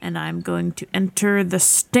 and I'm going to enter the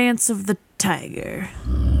stance of the tiger.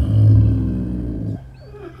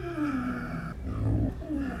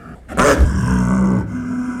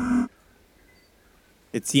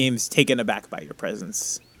 It seems taken aback by your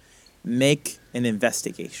presence. Make an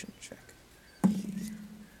investigation check.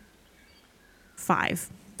 5.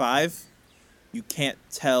 5. You can't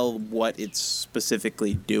tell what it's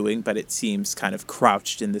specifically doing, but it seems kind of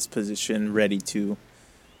crouched in this position, ready to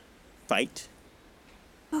fight.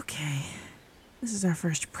 Okay. This is our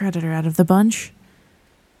first predator out of the bunch.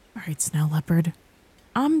 All right, Snow Leopard.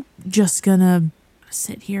 I'm just gonna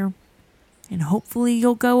sit here and hopefully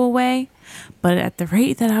you'll go away. But at the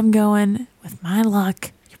rate that I'm going, with my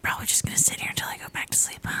luck, you're probably just gonna sit here until I go back to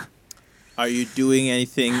sleep, huh? Are you doing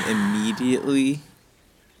anything immediately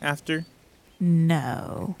after?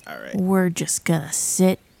 No. All right. We're just gonna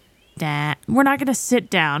sit down. We're not gonna sit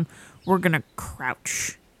down. We're gonna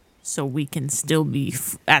crouch so we can still be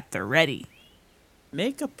at the ready.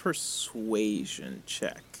 Make a persuasion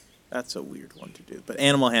check. That's a weird one to do, but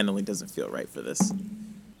animal handling doesn't feel right for this.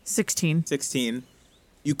 16. 16.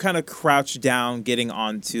 You kind of crouch down, getting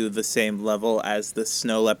onto the same level as the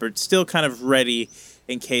snow leopard, still kind of ready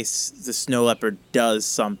in case the snow leopard does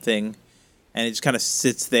something. And it just kind of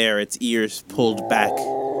sits there, its ears pulled back,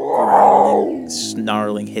 growling,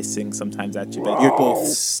 snarling, hissing sometimes at you. But you're both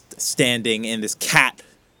standing in this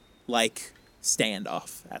cat-like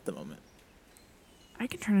standoff at the moment. I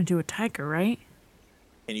can turn into a tiger, right?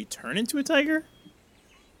 Can you turn into a tiger?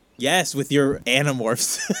 Yes, with your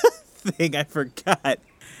Animorphs thing, I forgot.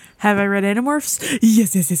 Have I read Animorphs?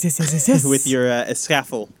 Yes. With your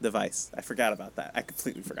Escaffold device. I forgot about that. I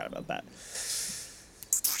completely forgot about that.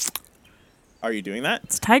 Are you doing that?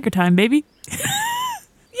 It's tiger time, baby.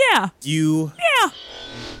 Yeah. You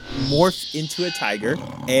morph into a tiger,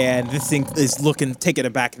 and this thing is taken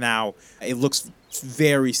aback now. It looks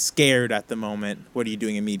very scared at the moment. What are you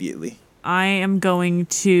doing immediately? I am going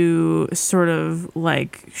to sort of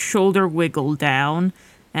like shoulder wiggle down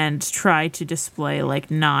and try to display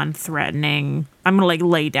like non-threatening. I'm going to like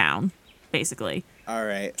lay down, basically, All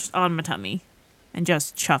right. just on my tummy and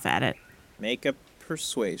just chuff at it. Make a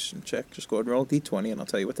persuasion check. Just go ahead and roll a d20, and I'll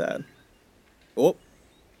tell you what to add. Oh,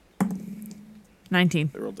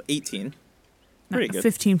 19. I rolled 18. Pretty good.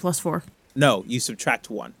 15 plus 4. No, you subtract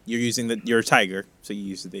 1. You're using you're a tiger, so you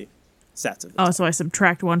use the stats of the Oh, so I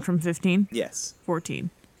subtract 1 from 15? Yes, 14.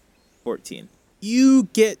 14. You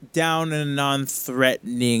get down in a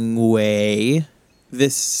non-threatening way.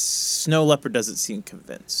 This snow leopard doesn't seem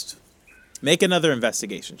convinced. Make another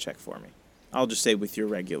investigation check for me. I'll just say with your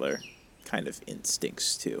regular kind of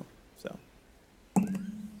instincts, too. So,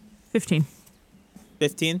 15.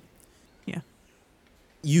 15?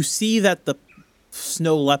 You see that the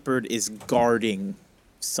snow leopard is guarding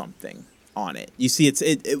something on it. You see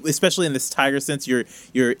especially in this tiger sense,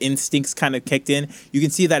 your instincts kind of kicked in. You can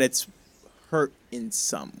see that it's hurt in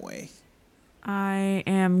some way. I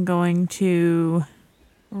am going to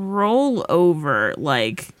roll over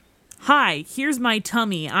like, hi, here's my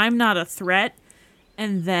tummy. I'm not a threat.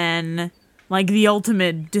 And then like the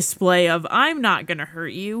ultimate display of I'm not going to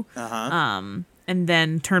hurt you. And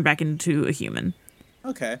then turn back into a human.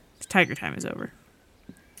 Okay. Tiger time is over.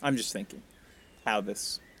 I'm just thinking how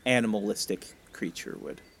this animalistic creature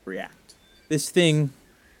would react. This thing,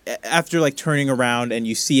 after like turning around and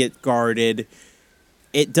you see it guarded,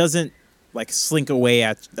 it doesn't like slink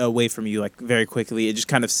away from you like very quickly. It just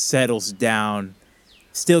kind of settles down,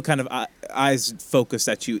 still kind of eyes focused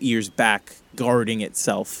at you, ears back, guarding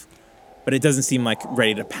itself. But it doesn't seem like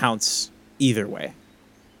ready to pounce either way.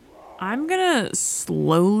 I'm gonna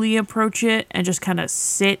slowly approach it and just kind of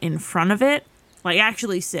sit in front of it. Like,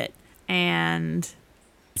 actually sit. And...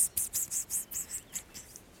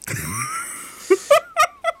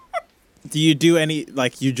 Do you do any,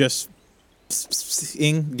 like, you just...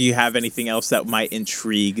 Do you have anything else that might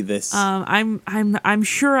intrigue this? I'm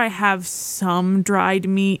sure I have some dried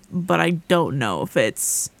meat, but I don't know if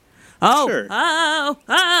it's... Oh, Sure.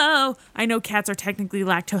 oh! I know cats are technically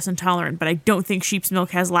lactose intolerant, but I don't think sheep's milk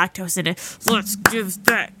has lactose in it. Let's give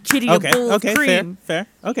that kitty a bowl of cream. Fair.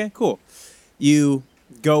 Okay, cool. You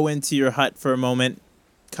go into your hut for a moment,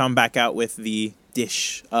 come back out with the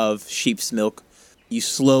dish of sheep's milk. You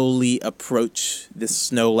slowly approach this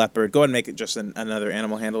snow leopard. Go ahead and make it just another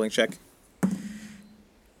animal handling check.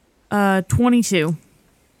 22.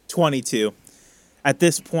 22. At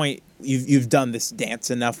this point, you've done this dance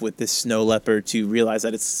enough with this snow leopard to realize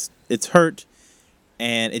that it's hurt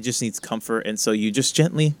and it just needs comfort, and so you just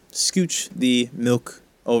gently scooch the milk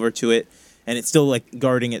over to it, and it's still like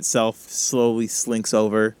guarding itself, slowly slinks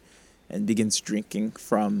over and begins drinking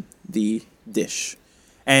from the dish.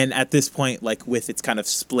 And at this point, like with its kind of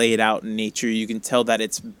splayed out nature, you can tell that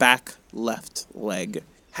its back left leg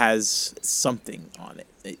has something on it.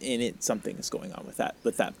 In it, something is going on with that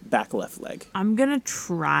back left leg. I'm gonna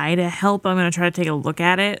try to help. I'm gonna try to take a look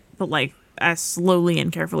at it, but like as slowly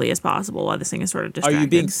and carefully as possible while this thing is sort of distracted. Are you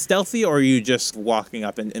being stealthy, or are you just walking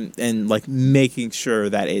up and like making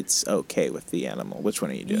sure that it's okay with the animal? Which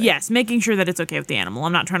one are you doing? Yes, making sure that it's okay with the animal.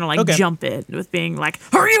 I'm not trying to like Okay. jump it with being like,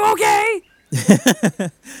 are you okay?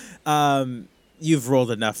 You've rolled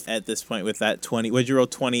enough at this point with that 20. What'd you roll?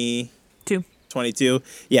 20? 2. 22.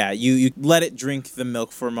 Yeah, you let it drink the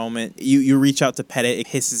milk for a moment. You reach out to pet it. It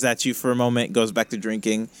hisses at you for a moment, goes back to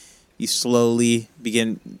drinking. You slowly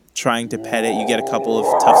begin trying to pet it. You get a couple of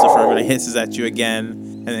tufts of fur, but it hisses at you again,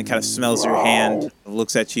 and then kind of smells your hand,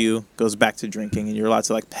 looks at you, goes back to drinking, and you're allowed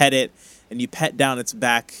to like pet it, and you pet down its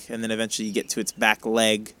back, and then eventually you get to its back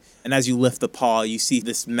leg, and as you lift the paw, you see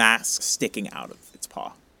this mask sticking out of its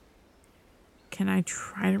paw. Can I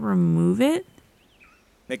try to remove it?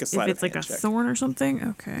 Make a If sleight it's of like hand a check. thorn or something?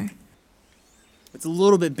 Okay. It's a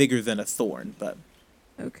little bit bigger than a thorn, but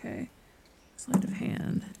Okay. Sleight of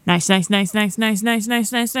hand. Nice. 18.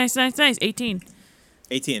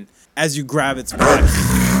 18. As you grab its back,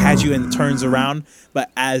 at you and turns around,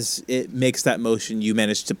 but as it makes that motion, you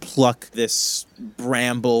manage to pluck this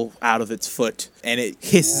bramble out of its foot, and it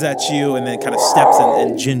hisses at you and then kind of steps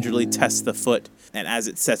and gingerly tests the foot. And as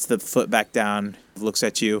it sets the foot back down, it looks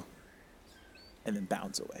at you, and then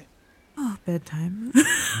bounds away. Oh, bedtime.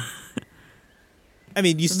 I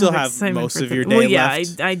mean, you still have Excitement most for of your the- day well, yeah,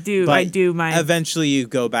 left. I do. but I do my. Eventually, you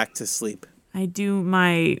go back to sleep. I do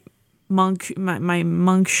my monk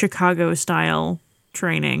Chicago style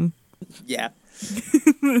training. Yeah.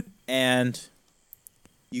 And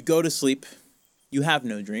you go to sleep. You have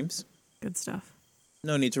no dreams. Good stuff.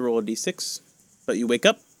 No need to roll a d6, but you wake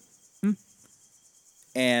up,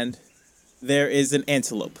 and there is an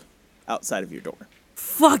antelope outside of your door.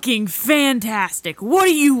 Fucking fantastic. What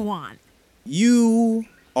do you want? You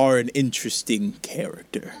are an interesting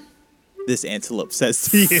character, this antelope says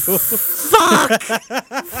to you. Fuck.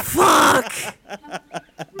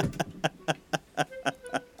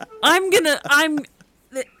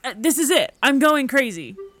 This is it. I'm going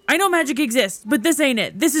crazy. I know magic exists, but this ain't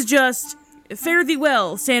it. This is just fare thee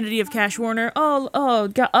well, sanity of Cash Warner. Come Who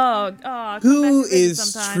back to visit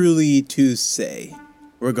is sometime. truly to say?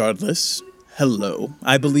 Regardless, hello.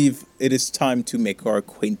 I believe it is time to make our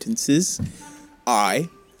acquaintances. I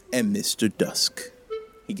am Mr. Dusk.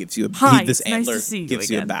 He gives you a Hi, this it's nice antler to see you gives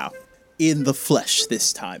you a again. bow. In the flesh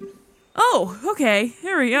this time. Oh, okay.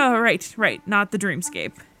 Here we go. Right. Not the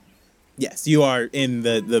dreamscape. Yes, you are in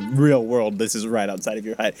the real world. This is right outside of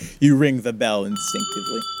your hut. You ring the bell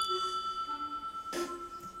instinctively.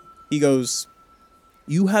 He goes,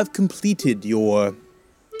 you have completed your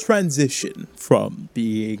transition from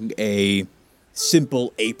being a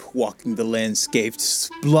simple ape walking the landscapes,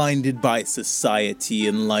 blinded by society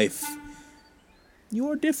and life.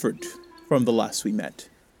 You are different from the last we met.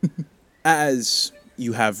 As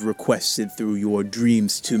you have requested through your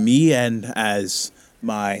dreams to me, and as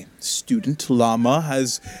my student Lama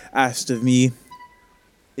has asked of me,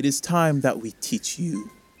 it is time that we teach you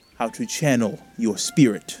how to channel your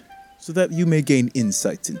spirit so that you may gain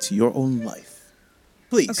insights into your own life.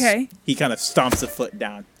 Please. Okay. He kind of stomps a foot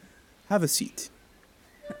down. Have a seat.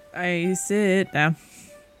 I sit down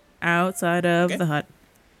outside of the hut.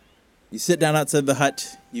 You sit down outside the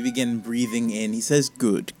hut. You begin breathing in. He says,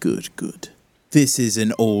 good, good, good. This is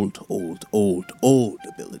an old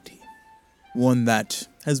ability. One that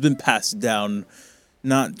has been passed down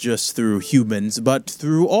not just through humans, but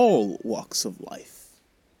through all walks of life.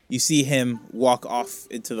 You see him walk off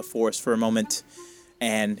into the forest for a moment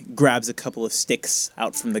and grabs a couple of sticks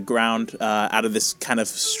out from the ground, out of this kind of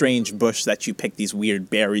strange bush that you pick these weird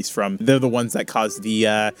berries from. They're the ones that cause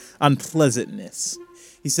the unpleasantness.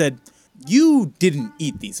 He said, you didn't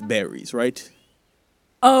eat these berries, right?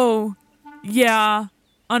 Oh, yeah.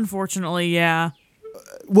 Unfortunately, yeah.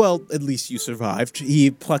 Well, at least you survived. He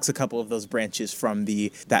plucks a couple of those branches from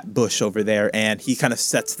that bush over there, and he kind of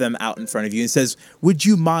sets them out in front of you and says, would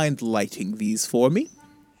you mind lighting these for me?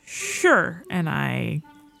 Sure. And I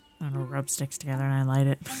don't know, rub sticks together and I light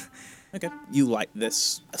it. Okay. You light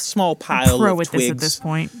this small pile Pro of with twigs. this at this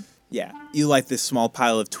point. Yeah. You light this small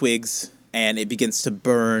pile of twigs, and it begins to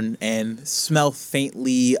burn and smell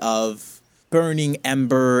faintly of burning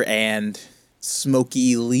ember and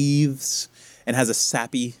smoky leaves, and has a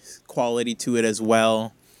sappy quality to it as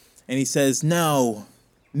well. And he says, now,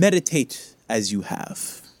 meditate as you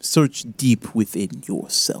have. Search deep within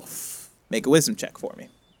yourself. Make a wisdom check for me.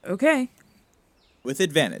 Okay. With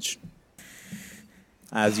advantage.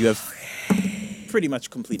 As you have pretty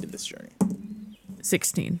much completed this journey.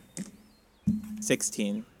 16.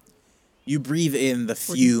 16. You breathe in the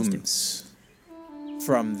fumes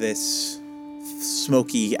from this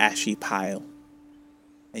smoky, ashy pile.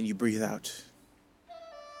 And you breathe out.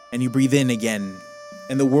 And you breathe in again.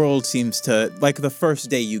 And the world seems to, like the first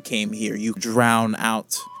day you came here, you drown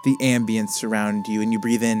out the ambience around you. And you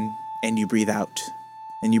breathe in and you breathe out.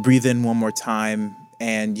 And you breathe in one more time.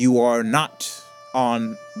 And you are not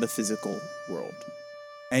on the physical world.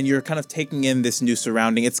 And you're kind of taking in this new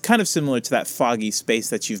surrounding. It's kind of similar to that foggy space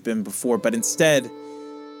that you've been before. But instead,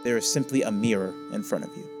 there is simply a mirror in front of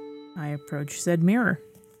you. I approach said mirror.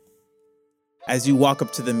 As you walk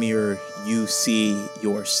up to the mirror, you see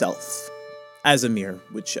yourself, as a mirror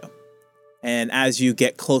would show. And as you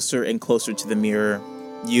get closer and closer to the mirror,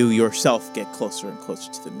 you yourself get closer and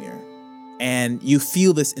closer to the mirror. And you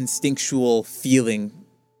feel this instinctual feeling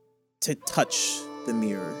to touch the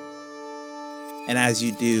mirror. And as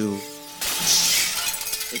you do,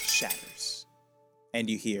 it shatters.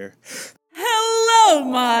 And you hear, Hello,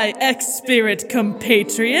 my ex-spirit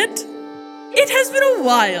compatriot. It has been a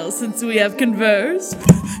while since we have conversed.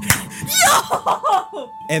 Yo!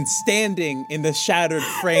 and standing in the shattered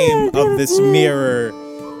frame of this mirror,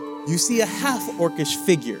 you see a half-orcish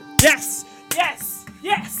figure. Yes! Yes!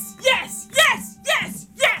 Yes! Yes! Yes! Yes!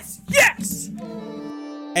 Yes! Yes!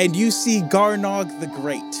 And you see Garnog the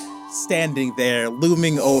Great standing there,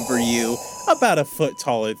 looming over you, about a foot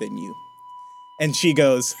taller than you. And she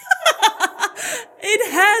goes,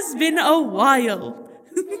 It has been a while.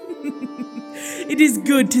 It is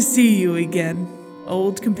good to see you again,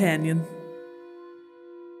 old companion.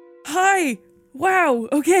 Hi! Wow,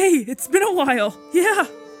 okay, it's been a while. Yeah.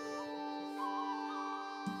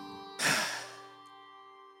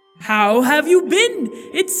 How have you been?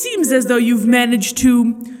 It seems as though you've managed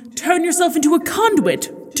to turn yourself into a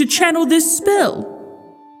conduit to channel this spell.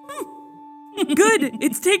 Good.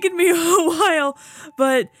 It's taken me a while,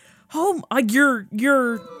 but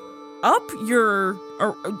you're up.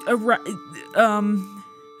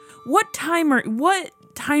 What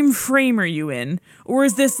time frame are you in? Or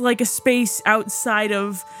is this like a space outside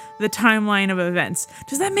of the timeline of events?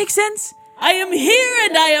 Does that make sense? I am here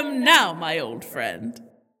and I am now, my old friend.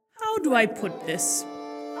 How do I put this?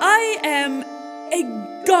 I am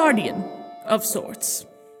a guardian of sorts.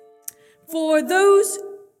 For those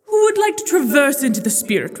who would like to traverse into the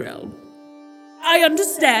spirit realm. I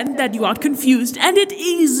understand that you are confused, and it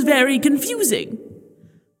is very confusing.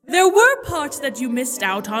 There were parts that you missed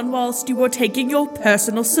out on whilst you were taking your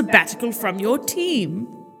personal sabbatical from your team.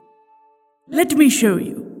 Let me show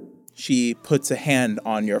you. She puts a hand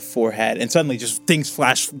on your forehead, and suddenly just things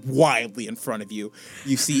flash wildly in front of you.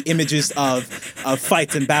 You see images of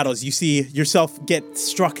fights and battles. You see yourself get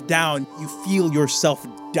struck down. You feel yourself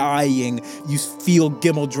dying. You feel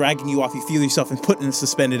Gimel dragging you off. You feel yourself and put in a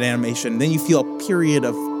suspended animation. Then you feel a period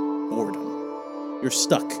of boredom. You're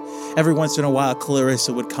stuck. Every once in a while,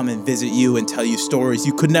 Clarissa would come and visit you and tell you stories.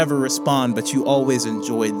 You could never respond, but you always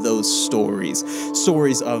enjoyed those stories.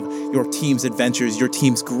 Stories of your team's adventures, your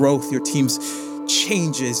team's growth, your team's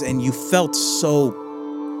changes, and you felt so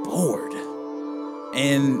bored.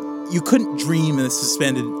 And you couldn't dream in a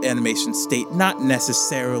suspended animation state, not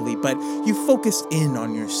necessarily, but you focused in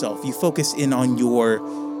on yourself. You focused in on your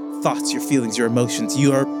thoughts, your feelings, your emotions,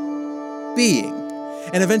 your being.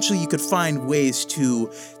 And eventually you could find ways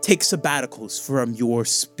to take sabbaticals from your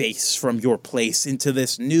space, from your place, into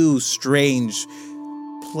this new, strange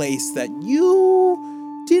place that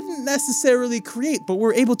you didn't necessarily create, but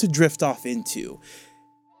were able to drift off into.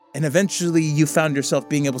 And eventually you found yourself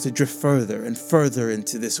being able to drift further and further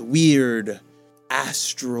into this weird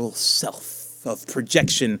astral self of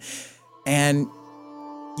projection. And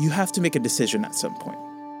you have to make a decision at some point.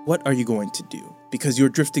 What are you going to do? Because you're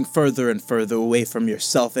drifting further and further away from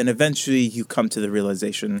yourself, and eventually you come to the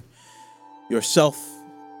realization yourself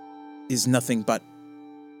is nothing but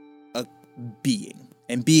a being.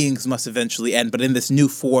 And beings must eventually end, but in this new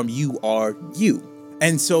form, you are you.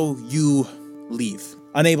 And so you leave.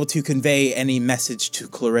 Unable to convey any message to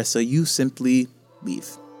Clarissa, you simply leave.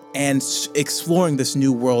 And exploring this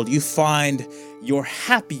new world, you find your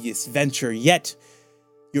happiest venture yet,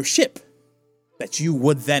 your ship that you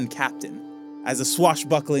would then captain. As a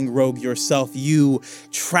swashbuckling rogue yourself, you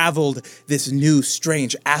traveled this new,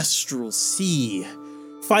 strange astral sea,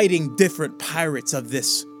 fighting different pirates of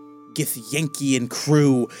this Githyankian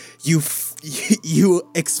crew. You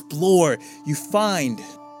explore, you find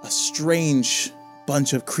a strange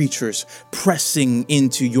bunch of creatures pressing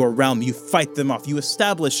into your realm. You fight them off. You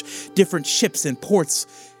establish different ships and ports.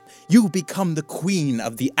 You become the queen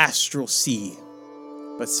of the astral sea.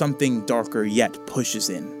 But something darker yet pushes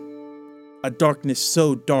in. A darkness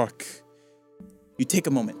so dark, you take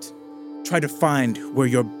a moment, try to find where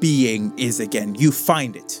your being is again. You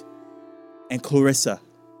find it. And Clarissa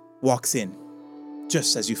walks in,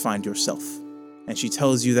 just as you find yourself. And she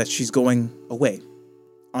tells you that she's going away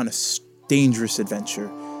on a dangerous adventure,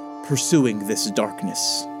 pursuing this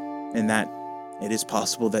darkness, and that it is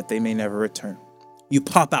possible that they may never return. You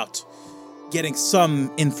pop out, getting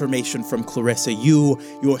some information from Clarissa. You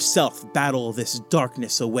yourself battle this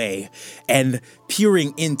darkness away, and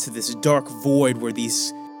peering into this dark void where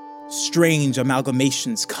these strange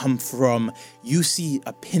amalgamations come from, you see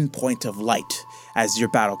a pinpoint of light as your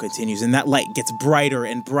battle continues, and that light gets brighter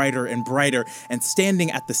and brighter and brighter, and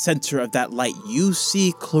standing at the center of that light, you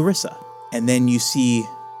see Clarissa, and then you see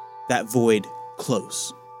that void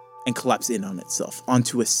close and collapse in on itself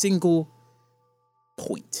onto a single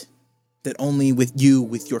point that only with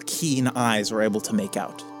your keen eyes are able to make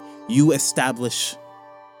out. You establish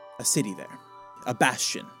a city there, a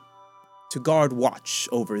bastion, to guard watch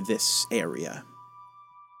over this area.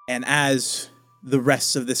 And as the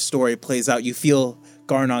rest of this story plays out, you feel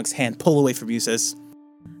Garnog's hand pull away from you, says,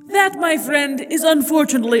 "That, my friend, is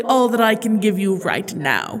unfortunately all that I can give you right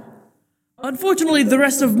now. Unfortunately, the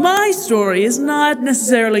rest of my story is not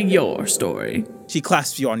necessarily your story." She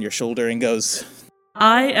clasps you on your shoulder and goes,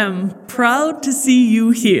 "I am proud to see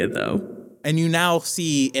you here, though." And you now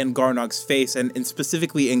see in Garnog's face, and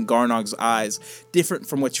specifically in Garnog's eyes, different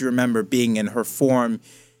from what you remember being in her form,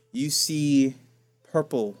 you see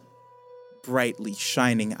purple, brightly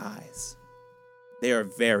shining eyes. They are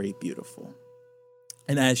very beautiful.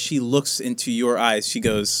 And as she looks into your eyes, she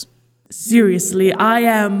goes, "Seriously, I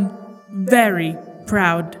am very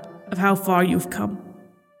proud of how far you've come.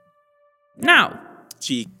 Now,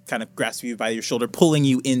 she kind of grasps you by your shoulder, pulling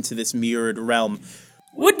you into this mirrored realm.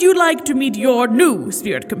 Would you like to meet your new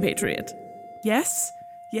spirit compatriot? Yes,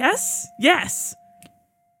 yes, yes.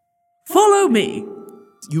 Follow me."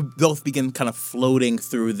 You both begin kind of floating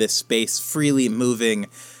through this space, freely moving,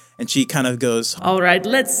 and she kind of goes, "All right,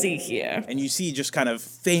 let's see here." And you see just kind of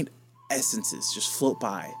faint essences just float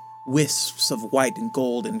by. Wisps of white and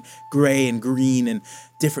gold and gray and green and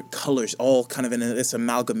different colors, all kind of in this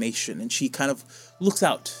amalgamation. And she kind of looks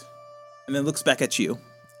out and then looks back at you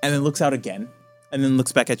and then looks out again and then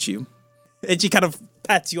looks back at you. And she kind of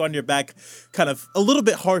pats you on your back, kind of a little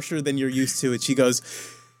bit harsher than you're used to. And she goes,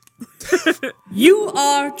 "You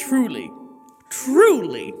are truly,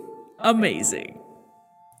 truly amazing."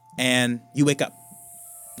 And you wake up.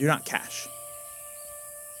 You're not Cash.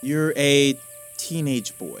 You're a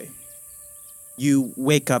teenage boy. You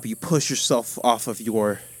wake up, you push yourself off of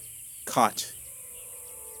your cot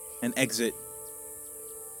and exit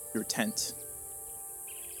your tent.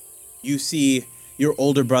 You see your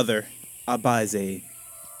older brother, Abaze,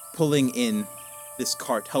 pulling in this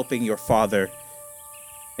cart, helping your father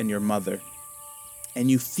and your mother. And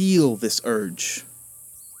you feel this urge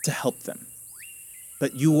to help them.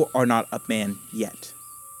 But you are not a man yet.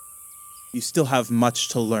 You still have much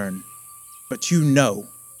to learn. But you know,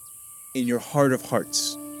 in your heart of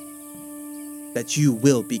hearts, that you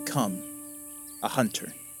will become a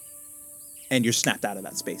hunter. And you're snapped out of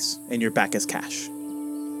that space, and you're back as Cash.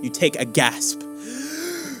 You take a gasp,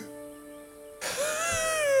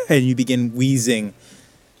 and you begin wheezing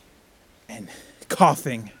and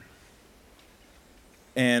coughing.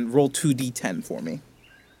 And roll 2d10 for me.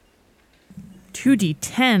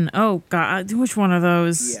 2d10. Oh God, which one of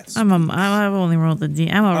those? Yes. I've only rolled the d.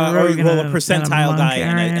 I'm a Or rogue roll a and percentile monk, die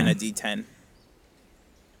and alright. a d10.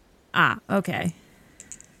 Ah, okay.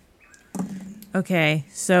 Okay,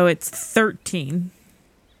 so it's 13.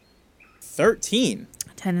 13.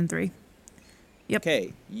 10 and 3. Yep.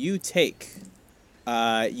 Okay, you take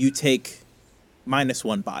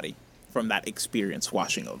 -1 body from that experience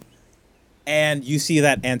washing over. And you see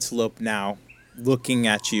that antelope now looking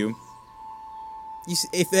at you.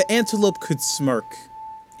 If the antelope could smirk,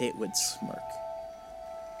 it would smirk.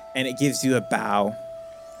 And it gives you a bow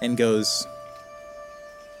and goes,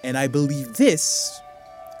 and I believe this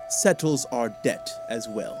settles our debt as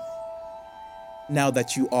well, now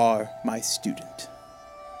that you are my student.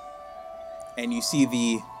 And you see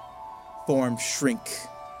the form shrink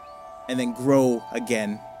and then grow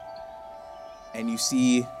again. And you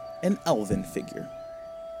see an elven figure.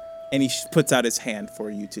 And he puts out his hand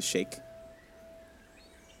for you to shake.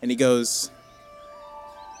 And he goes,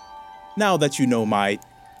 now that you know my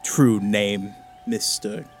true name,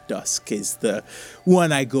 Mr. Dusk is the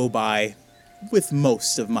one I go by with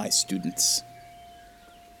most of my students.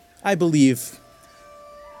 I believe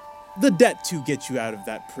the debt to get you out of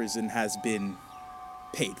that prison has been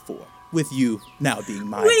paid for, with you now being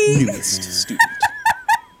my newest student.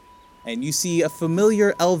 And you see a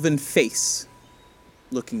familiar elven face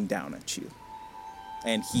looking down at you.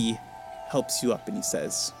 And he helps you up and he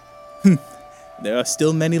says, there are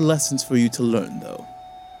still many lessons for you to learn, though.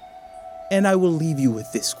 And I will leave you with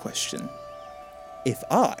this question. If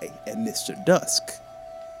I am Mr. Dusk,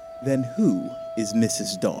 then who is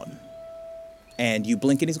Mrs. Dawn? And you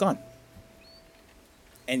blink and he's gone.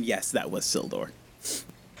 And yes, that was Sildor.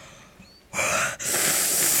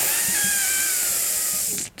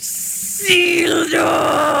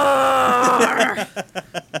 Sildor!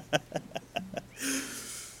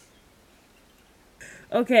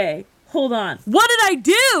 Okay, hold on. What did I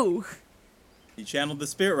do? You channeled the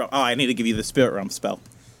Spirit Realm. Oh, I need to give you the Spirit Realm spell.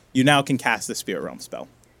 You now can cast the Spirit Realm spell.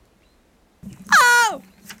 Oh!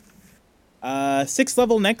 6th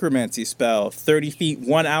level necromancy spell, 30 feet,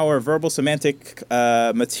 1 hour verbal semantic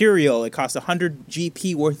material. It costs 100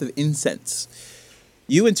 GP worth of incense.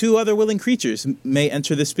 You and 2 other willing creatures may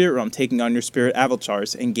enter the spirit realm, taking on your spirit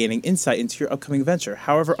avatars and gaining insight into your upcoming adventure.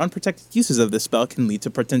 However, unprotected uses of this spell can lead to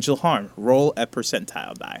potential harm. Roll a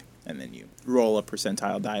percentile die, and then you roll a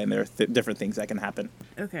percentile die, and there are different things that can happen.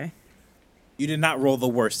 Okay. You did not roll the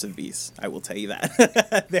worst of these, I will tell you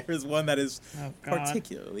that. There is one that is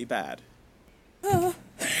particularly bad.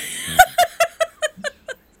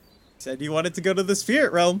 Said you wanted to go to the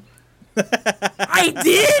spirit realm. I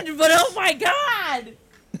did, but oh my god!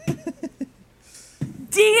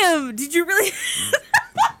 Damn, did you really?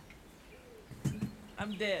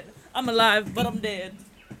 I'm dead. I'm alive, but I'm dead.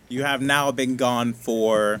 You have now been gone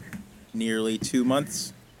for nearly 2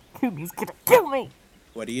 months. He's gonna kill me.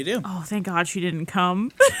 What do you do? Oh, thank God she didn't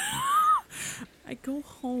come. I go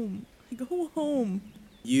home.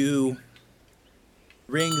 You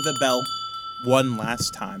ring the bell one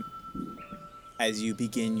last time as you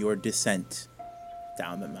begin your descent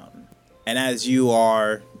down the mountain. And as you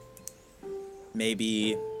are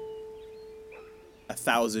maybe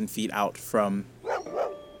 1,000 feet out from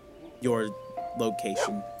your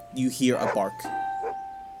location, you hear a bark.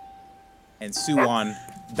 And Suwon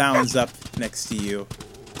bounds up next to you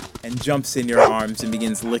and jumps in your arms and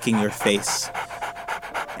begins licking your face.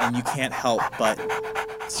 And you can't help but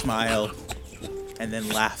smile and then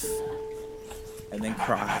laugh and then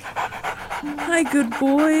cry. Hi, good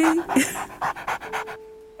boy.